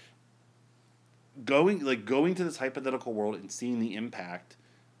is going to this hypothetical world and seeing the impact.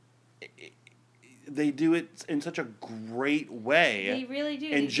 They do it in such a great way. They really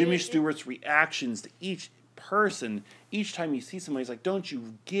do. And Jimmy Stewart's reactions to each person, each time you see somebody, he's like, don't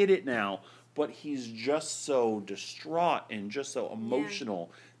you get it now? But he's just so distraught and just so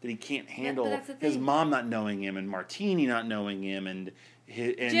emotional that he can't handle his mom not knowing him and Martini not knowing him and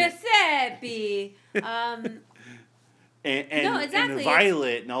Giuseppe. and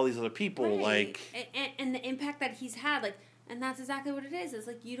Violet and all these other people, right. and the impact that he's had, and that's exactly what it is. It's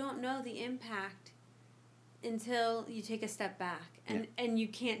like you don't know the impact until you take a step back, and you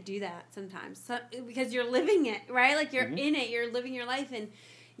can't do that sometimes because you're living it, right? Like you're in it, you're living your life, and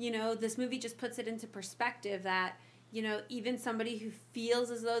this movie just puts it into perspective that even somebody who feels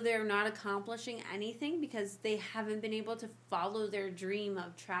as though they're not accomplishing anything because they haven't been able to follow their dream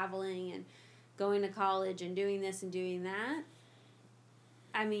of traveling and going to college and doing this and doing that,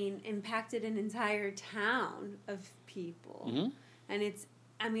 I mean, impacted an entire town of people. Mm-hmm. And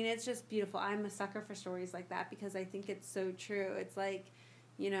it's just beautiful. I'm a sucker for stories like that because I think it's so true. It's like,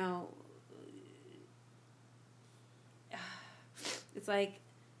 it's like,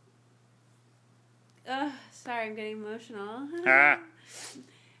 sorry, I'm getting emotional.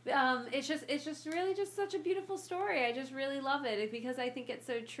 It's just really just such a beautiful story. I just really love it because I think it's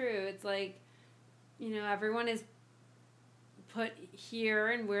so true. It's like, everyone is put here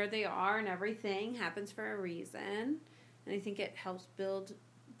and where they are and everything happens for a reason. And I think it helps build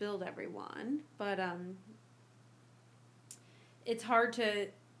everyone. But it's hard to,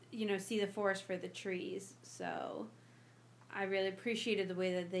 see the forest for the trees. So I really appreciated the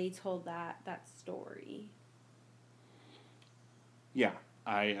way that they told that story. Yeah,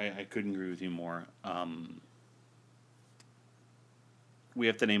 I couldn't agree with you more. We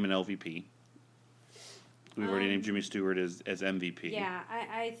have to name an LVP. We've already named Jimmy Stewart as MVP. Yeah,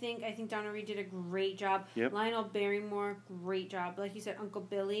 I think Donna Reed did a great job. Yep. Lionel Barrymore, great job. Like you said, Uncle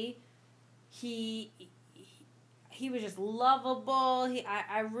Billy, he was just lovable.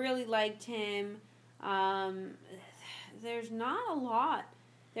 I really liked him. There's not a lot.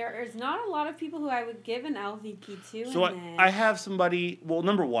 There is not a lot of people who I would give an LVP to. So I have somebody. Well,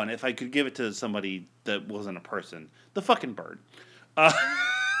 number one, if I could give it to somebody that wasn't a person, the fucking bird.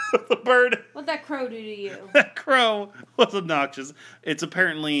 The bird. What'd that crow do to you? That crow was obnoxious. It's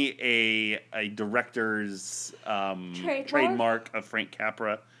apparently a director's trademark of Frank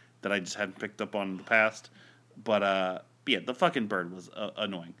Capra that I just hadn't picked up on in the past. But yeah, the fucking bird was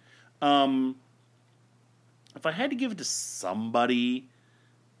annoying. If I had to give it to somebody,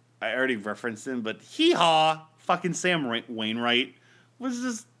 I already referenced him, but hee-haw, fucking Sam Wainwright was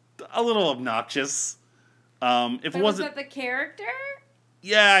just a little obnoxious. If it wasn't, was that the character?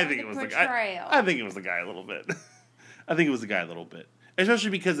 Yeah, I think it was portrayal? I think it was the guy a little bit. I think it was the guy a little bit,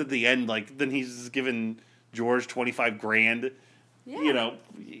 especially because at the end, like, then he's given George $25,000. Yeah.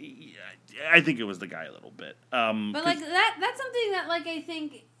 I think it was the guy a little bit. But like that's something that like I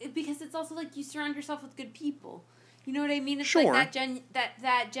think because it's also like you surround yourself with good people. You know what I mean? It's sure. like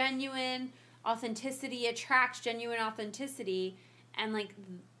that genuine authenticity attracts genuine authenticity, and like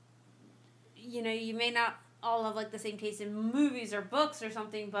you may not all have like the same taste in movies or books or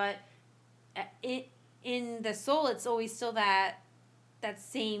something, but in the soul, it's always still that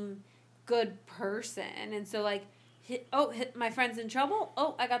same good person, and so like. My friend's in trouble?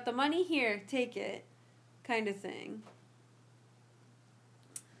 Oh, I got the money here. Take it. Kind of thing.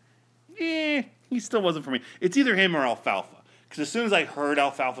 Yeah, he still wasn't for me. It's either him or Alfalfa. Because as soon as I heard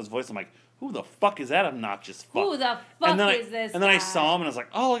Alfalfa's voice, I'm like, who the fuck is that obnoxious fuck? Who the fuck is this And then guy? I saw him and I was like,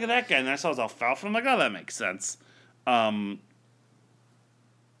 oh, look at that guy. And then I saw his Alfalfa and I'm like, oh, that makes sense. Oh,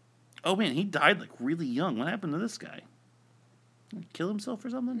 man, he died like really young. What happened to this guy? Did he kill himself or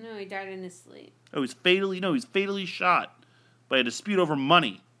something? No, he died in his sleep. Oh, he was fatally shot by a dispute over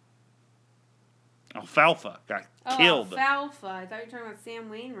money. Alfalfa got killed. Alfalfa. I thought you were talking about Sam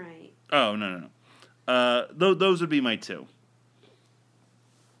Wainwright. Oh, no. Those would be my two.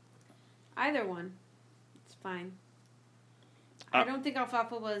 Either one. It's fine. I don't think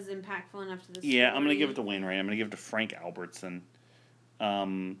Alfalfa was impactful enough to the story. Yeah, I'm going to give it to Wainwright. I'm going to give it to Frank Albertson.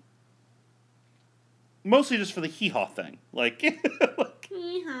 Mostly just for the hee-haw thing. Like,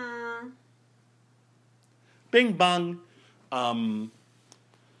 hee-haw. Bing bong. Who?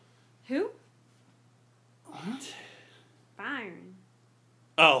 What? Byron.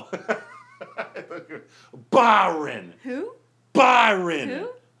 Oh. Byron. Who? Byron. Who?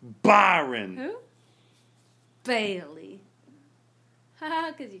 Byron. Who? Bailey.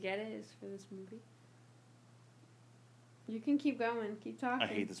 Haha, because you get it. It's for this movie. You can keep going. Keep talking. I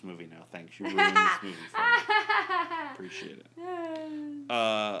hate this movie now. Thanks. You ruined this movie for me. Appreciate it.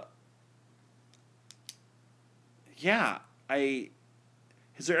 Yeah.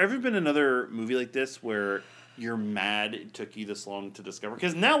 Has there ever been another movie like this where you're mad it took you this long to discover?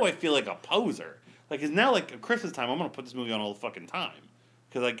 Because now I feel like a poser. Like, it's now like at Christmas time, I'm going to put this movie on all the fucking time.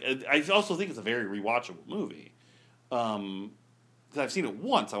 Because like, I also think it's a very rewatchable movie. Because I've seen it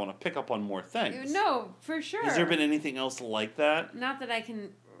once, I want to pick up on more things. No, for sure. Has there been anything else like that? Not that I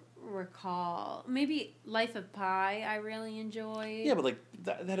can recall. Maybe Life of Pi I really enjoyed. Yeah, but like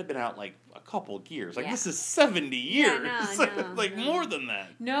that had been out like a couple of years. Like this is 70 years. Yeah, no. More than that.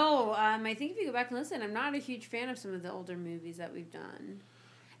 No, I think if you go back and listen, I'm not a huge fan of some of the older movies that we've done.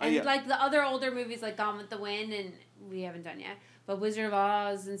 And like the other older movies like Gone with the Wind, and we haven't done yet, but Wizard of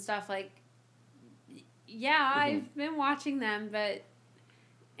Oz and stuff like. Yeah, I've been watching them, but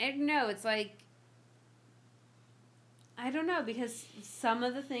I don't know. It's like I don't know, because some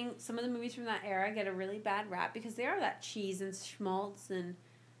of the movies from that era get a really bad rap because they are that cheese and schmaltz and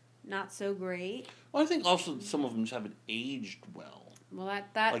not so great. Well, I think also some of them just haven't aged well. Well,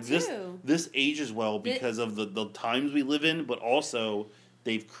 that like too. This ages well because of the times we live in, but also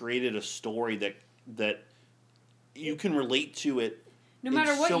they've created a story that you can relate to it. No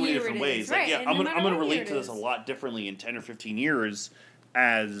matter what so many year different it ways. is, like, right? Yeah, I'm gonna relate to this a lot differently in 10 or 15 years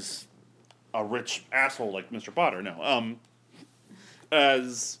as a rich asshole like Mr. Potter. No,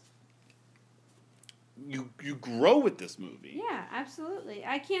 as you grow with this movie. Yeah, absolutely.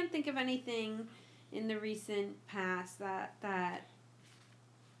 I can't think of anything in the recent past that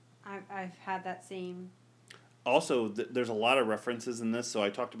I've had that same. Also, there's a lot of references in this, so I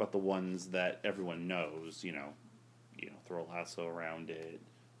talked about the ones that everyone knows. Throw a lasso around it,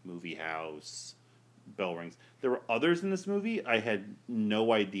 movie house, bell rings. There were others in this movie I had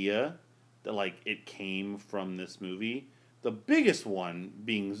no idea that like it came from this movie. The biggest one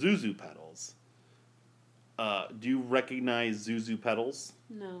being Zuzu Pedals. Do you recognize Zuzu Pedals?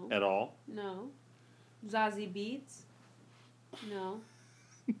 No. At all? No. Zazie Beetz? No.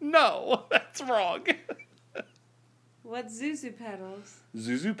 No, that's wrong. What's Zuzu Pedals?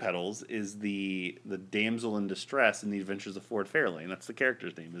 Zuzu Pedals is the damsel in distress in The Adventures of Ford Fairlane. That's the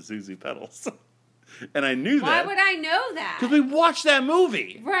character's name, is Zuzu Pedals. And I knew Why that. would I know that? Because we watched that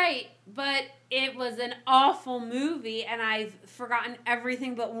movie. Right, but it was an awful movie, and I've forgotten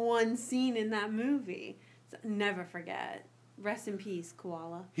everything but one scene in that movie. So never forget. Rest in peace,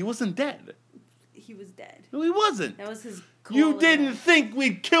 Koala. He wasn't dead. He was dead. No, he wasn't. That was his koala. You didn't think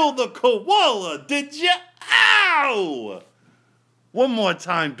we'd kill the koala, did you? Ow! One more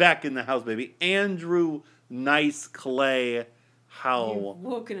time, back in the house, baby. Andrew Nice Clay, how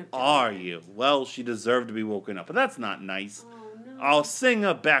are you? Well, she deserved to be woken up, but that's not nice. Oh, no. I'll sing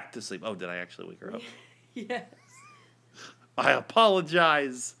her back to sleep. Oh, did I actually wake her up? Yes. I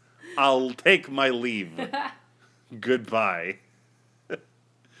apologize. I'll take my leave. Goodbye.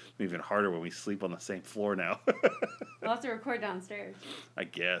 Even harder when we sleep on the same floor now. We'll have to record downstairs. I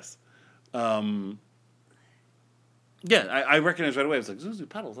guess. Yeah, I recognized right away. I was like, Zuzu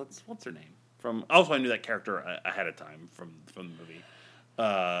Pedals, what's her name? Also, I knew that character ahead of time from the movie.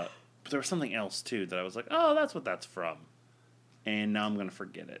 But there was something else, too, that I was like, oh, that's what that's from. And now I'm going to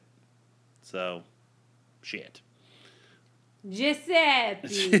forget it. So, shit. Giuseppe.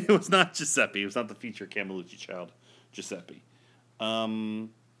 It was not Giuseppe. It was not the feature Camelucci child. Giuseppe.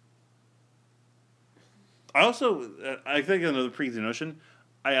 I also, I think another preconceived notion,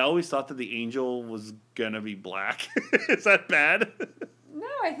 I always thought that the angel was going to be black. Is that bad? No,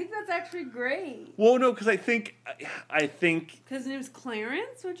 I think that's actually great. Well, no, because I think... Because his name's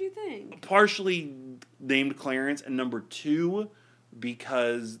Clarence? What'd you think? Partially named Clarence, and number two,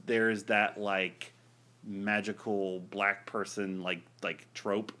 because there's that, like, magical black person, like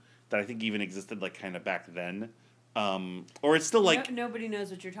trope that I think even existed, like, kind of back then. Or it's still, like... nobody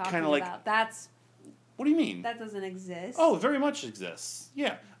knows what you're talking like, about. That's... What do you mean? That doesn't exist. Oh, it very much exists.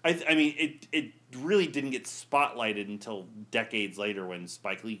 Yeah. I mean, it really didn't get spotlighted until decades later when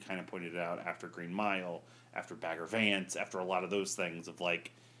Spike Lee kind of pointed it out after Green Mile, after Bagger Vance, after a lot of those things of, like,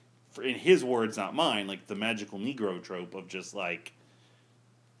 in his words, not mine, like, the magical Negro trope of just, like,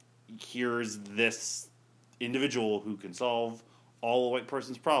 here's this individual who can solve all a white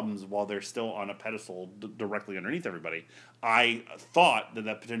person's problems while they're still on a pedestal directly underneath everybody. I thought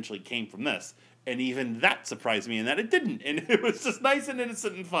that potentially came from this. And even that surprised me in that it didn't. And it was just nice and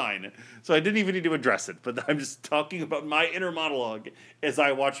innocent and fine. So I didn't even need to address it. But I'm just talking about my inner monologue as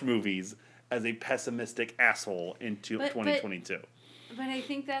I watch movies as a pessimistic asshole into 2022. But I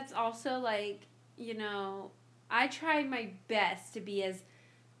think that's also like, I try my best to be as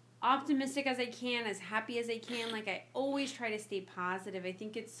optimistic as I can, as happy as I can. Like, I always try to stay positive. I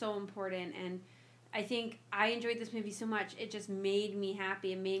think it's so important. And I think I enjoyed this movie so much. It just made me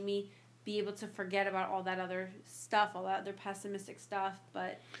happy. It made me be able to forget about all that other stuff, all that other pessimistic stuff.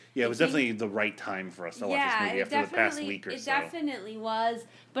 But yeah, it was definitely the right time for us to watch this movie after the past week or so. It definitely was.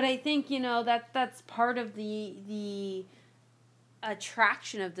 But I think, that's part of the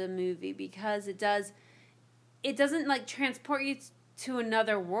attraction of the movie, because it doesn't like transport you to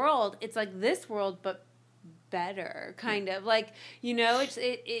another world. It's like this world, but better, kind of. Like,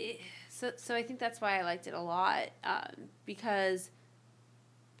 so I think that's why I liked it a lot, because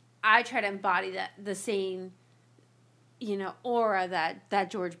I try to embody the same, aura that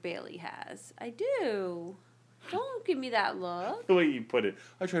George Bailey has. I do. Don't give me that look. The way you put it,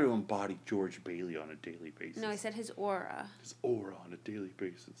 I try to embody George Bailey on a daily basis. No, I said his aura. His aura on a daily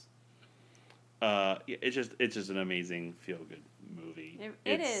basis. Yeah, it's just an amazing feel-good movie.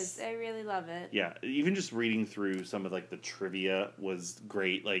 It is. I really love it. Yeah, even just reading through some of, like, the trivia was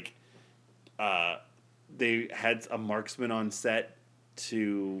great. Like, they had a marksman on set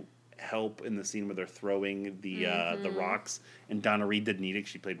to help in the scene where they're throwing the rocks, and Donna Reed didn't need it.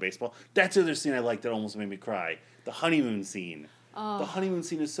 She played baseball. That's the other scene I liked that almost made me cry. The honeymoon scene. Oh. The honeymoon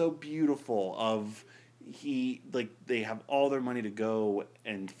scene is so beautiful. They have all their money to go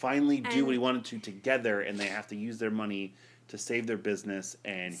and finally do what he wanted to together, and they have to use their money to save their business,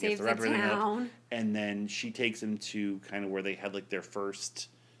 and he has to wrap everything up. And then she takes him to kind of where they had, like, their first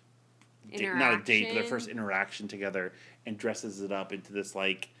not a date, but their first interaction together, and dresses it up into this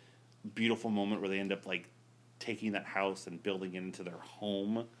like beautiful moment where they end up like taking that house and building it into their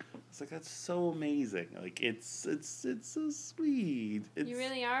home. It's like, that's so amazing. Like it's so sweet. You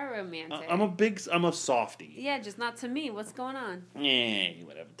really are romantic. I'm a softie. Yeah, just not to me. What's going on?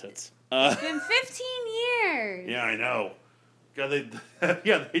 Whatever, toots. It's been 15 years. Yeah, I know. God,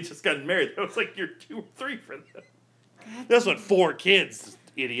 they just got married. That was like year 2 or 3 for them. That's what 4 kids,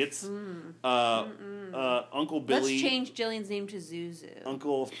 idiots. Uncle Billy. Let's change Jillian's name to Zuzu.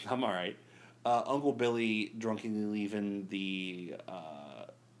 I'm all right. Uncle Billy drunkenly leaving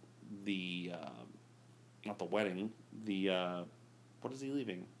not the wedding, what is he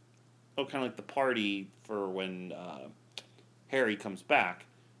leaving? Oh, kind of like the party for when Harry comes back,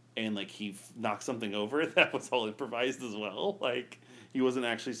 and like he knocks something over. That was all improvised as well. Like he wasn't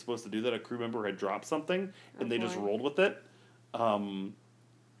actually supposed to do that. A crew member had dropped something, and they just rolled with it.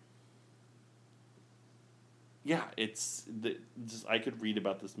 Yeah, I could read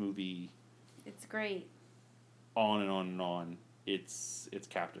about this movie. It's great. On and on and on. It's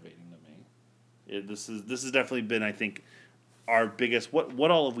captivating to me. This has definitely been, I think, our biggest.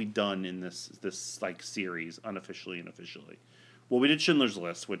 What all have we done in this like series, unofficially and officially? Well, we did Schindler's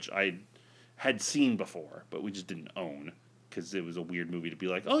List, which I had seen before, but we just didn't own because it was a weird movie to be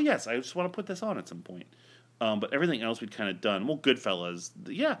like, oh yes, I just want to put this on at some point. But everything else we'd kind of done. Well, Goodfellas,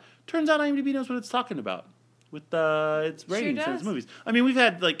 yeah. Turns out IMDb knows what it's talking about with its ratings for its movies. I mean, we've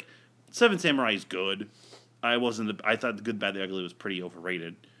had like Seven Samurai is good. I thought The Good, Bad, the Ugly was pretty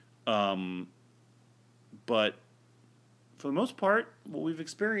overrated. But for the most part, what we've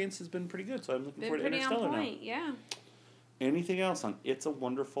experienced has been pretty good. So I'm looking forward to Interstellar now. Yeah. Anything else on It's a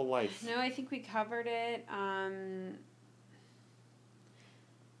Wonderful Life? No, I think we covered it.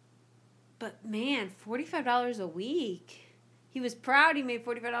 But man, $45 a week. He was proud he made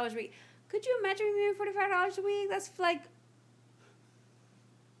 $45 a week. Could you imagine me making $45 a week? That's like,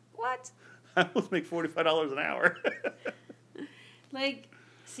 what? I almost make $45 an hour. Like,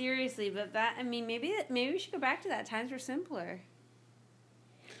 seriously, but maybe we should go back to that. Times were simpler.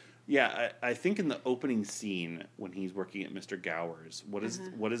 Yeah, I think in the opening scene when he's working at Mr. Gower's, what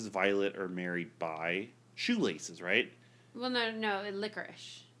is Violet or Mary buy? Shoelaces, right? Well, no,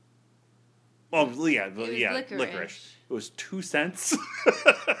 licorice. Oh, yeah, licorice. It was 2 cents.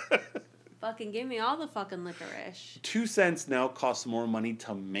 Fucking give me all the fucking licorice. 2 cents now costs more money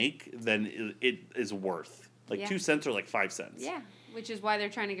to make than it is worth. Like 2 cents are like 5 cents. Yeah, which is why they're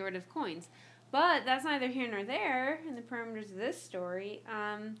trying to get rid of coins. But that's neither here nor there in the parameters of this story.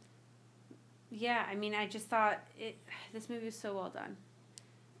 Yeah, I mean, I just thought this movie was so well done.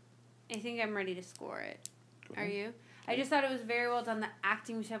 I think I'm ready to score it. Are you? I just thought it was very well done. The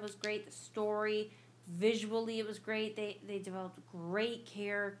acting we said was great. The story, visually, it was great. They developed great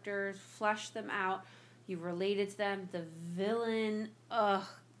characters, fleshed them out. You related to them. The villain,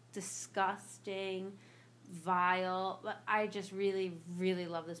 disgusting, vile. But I just really, really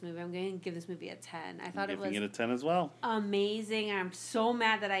love this movie. I'm going to give this movie a 10. I thought it was giving it a 10 as well. Amazing. And I'm so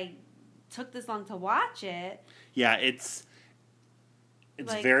mad that I took this long to watch it. Yeah, it's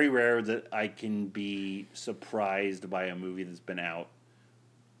like, very rare that I can be surprised by a movie that's been out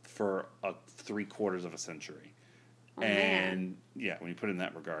for 3/4 of a century. And yeah, when you put it in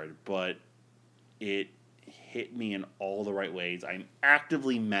that regard, but it hit me in all the right ways. I'm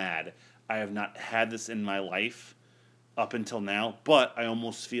actively mad I have not had this in my life up until now, but I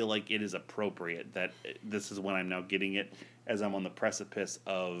almost feel like it is appropriate that this is when I'm now getting it, as I'm on the precipice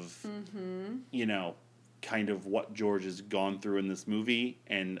of, kind of what George has gone through in this movie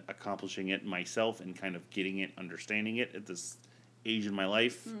and accomplishing it myself and kind of getting it, understanding it at this age in my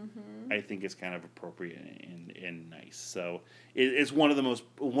life. I think it's kind of appropriate and nice. So it's one of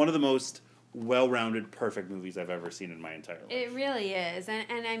the most well-rounded, perfect movies I've ever seen in my entire life. It really is. And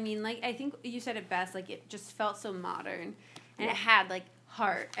I mean, like, I think you said it best, like, it just felt so modern. And it had, like,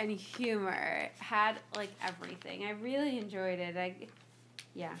 heart and humor. It had, like, everything. I really enjoyed it.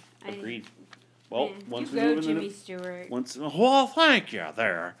 Agreed. Well, once we move Jimmy Stewart. Well, thank you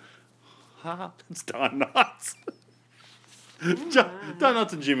there. It's Don Knotts. Don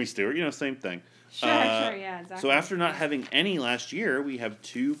Knotts and Jimmy Stewart, same thing. Sure, yeah, exactly. So after not having any last year, we have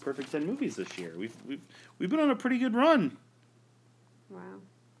 2 Perfect 10 movies this year. We've been on a pretty good run. Wow.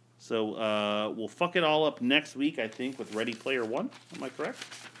 So we'll fuck it all up next week, I think, with Ready Player One. Am I correct?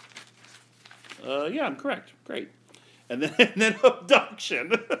 Yeah, I'm correct. Great. And then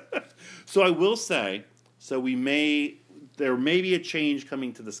Abduction. So I will say, there may be a change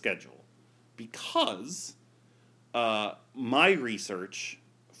coming to the schedule because my research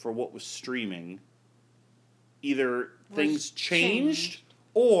for what was streaming, either things changed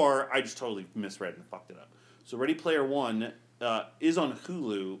or I just totally misread and fucked it up. So Ready Player One is on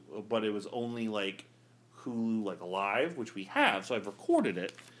Hulu, but it was only like Hulu like Live, which we have, so I've recorded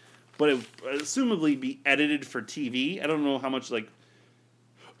it. But it would assumably be edited for TV. I don't know how much like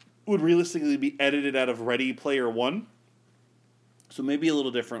would realistically be edited out of Ready Player One. So maybe a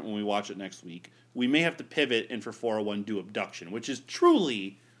little different when we watch it next week. We may have to pivot and for 401 do Abduction, which is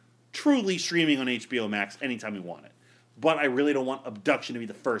truly streaming on HBO Max anytime we want it. But I really don't want Abduction to be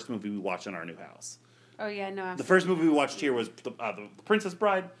the first movie we watch in our new house. Oh, yeah, no. Absolutely. The first movie we watched here was the Princess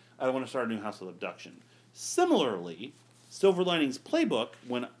Bride. I don't want to start a new house with Abduction. Similarly, Silver Linings Playbook,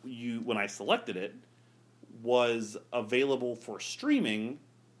 when I selected it, was available for streaming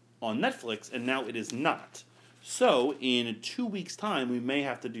on Netflix, and now it is not. So, in 2 weeks' time, we may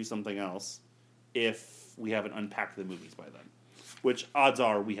have to do something else if we haven't unpacked the movies by then. Which, odds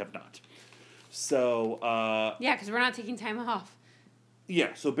are, we have not. So, yeah, because we're not taking time off.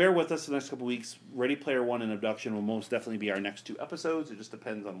 Yeah, so bear with us the next couple weeks. Ready Player One and Abduction will most definitely be our next 2 episodes. It just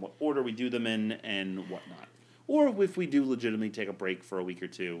depends on what order we do them in and whatnot. Or if we do legitimately take a break for a week or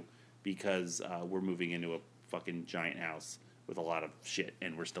two because we're moving into a fucking giant house with a lot of shit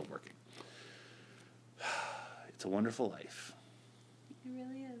and we're still working. It's a wonderful life. It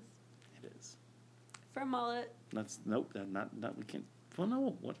really is. It is. For a mullet. Not we can't. Well,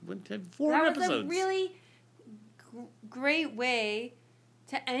 no. What 4 that episodes? That was a really great way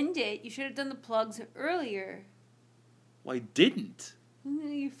to end it. You should have done the plugs earlier. Well, I didn't.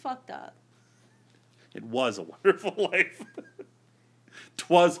 You fucked up. It was a wonderful life.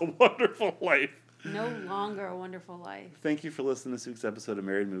 'Twas a wonderful life. No longer a wonderful life. Thank you for listening to this week's episode of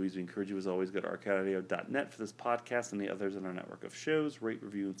Married Movies. We encourage you, as always, go to arcadeaudio.net for this podcast and the others in our network of shows. Rate,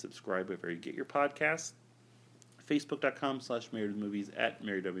 review, and subscribe wherever you get your podcasts. Facebook.com/marriedmovies, at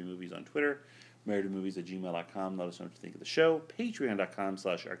marriedwmovies on Twitter. marriedmovies@gmail.com. Let us know what you think of the show.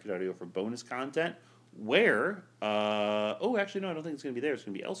 Patreon.com/arcadeaudio for bonus content. Where, actually, no, I don't think it's going to be there. It's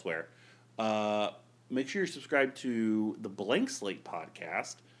going to be elsewhere. Make sure you're subscribed to the Blank Slate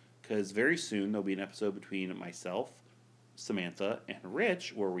podcast, because very soon there'll be an episode between myself, Samantha, and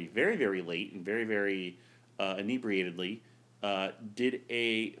Rich, where we very, very late and very, very inebriatedly did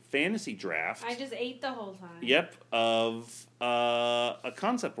a fantasy draft. I just ate the whole time. Yep, of a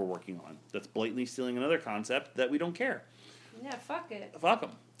concept we're working on that's blatantly stealing another concept that we don't care. Yeah, fuck it. Fuck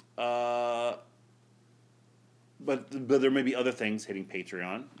them. But there may be other things hitting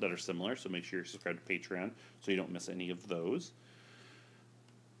Patreon that are similar, so make sure you're subscribed to Patreon so you don't miss any of those.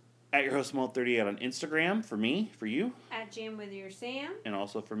 At your host Malt38 on Instagram for me, for you. At Jam with your Sam. And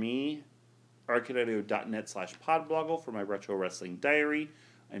also for me, arcadeaudio.net/podbloggle for my retro wrestling diary.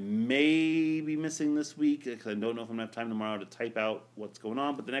 I may be missing this week because I don't know if I'm going to have time tomorrow to type out what's going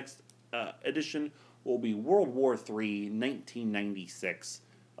on, but the next edition will be World War III 1996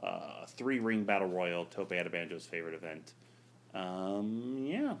 3-ring battle royal, Tope Atabanjo's favorite event.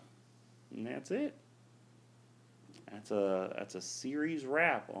 Yeah, and that's it. That's a series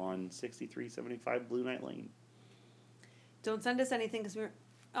wrap on 6375 Blue Knight Lane. Don't send us anything because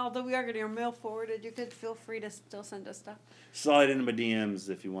although we are getting our mail forwarded, you could feel free to still send us stuff. Slide into my DMs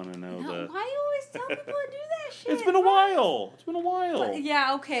if you want to know. Why you always tell people to do that shit? It's been a while. But,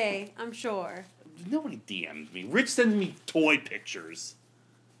 yeah, okay, I'm sure. Nobody DMs me. Rich sends me toy pictures.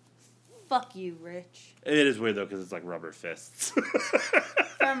 Fuck you, Rich. It is weird, though, because it's like rubber fists.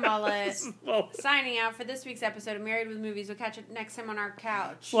 For Mullet. Signing out for this week's episode of Married with Movies. We'll catch you next time on our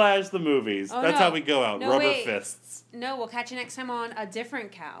couch. / the movies. Oh, That's no. how we go out. No, rubber fists. No, we'll catch you next time on a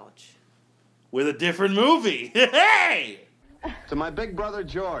different couch. With a different movie. Hey! To my big brother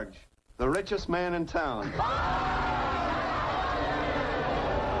George, the richest man in town.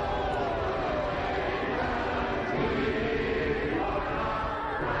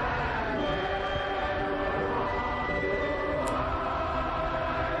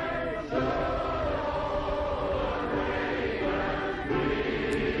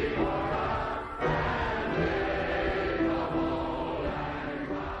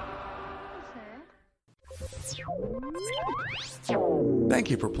 Thank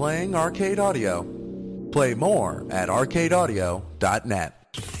you for playing Arcade Audio. Play more at arcadeaudio.net.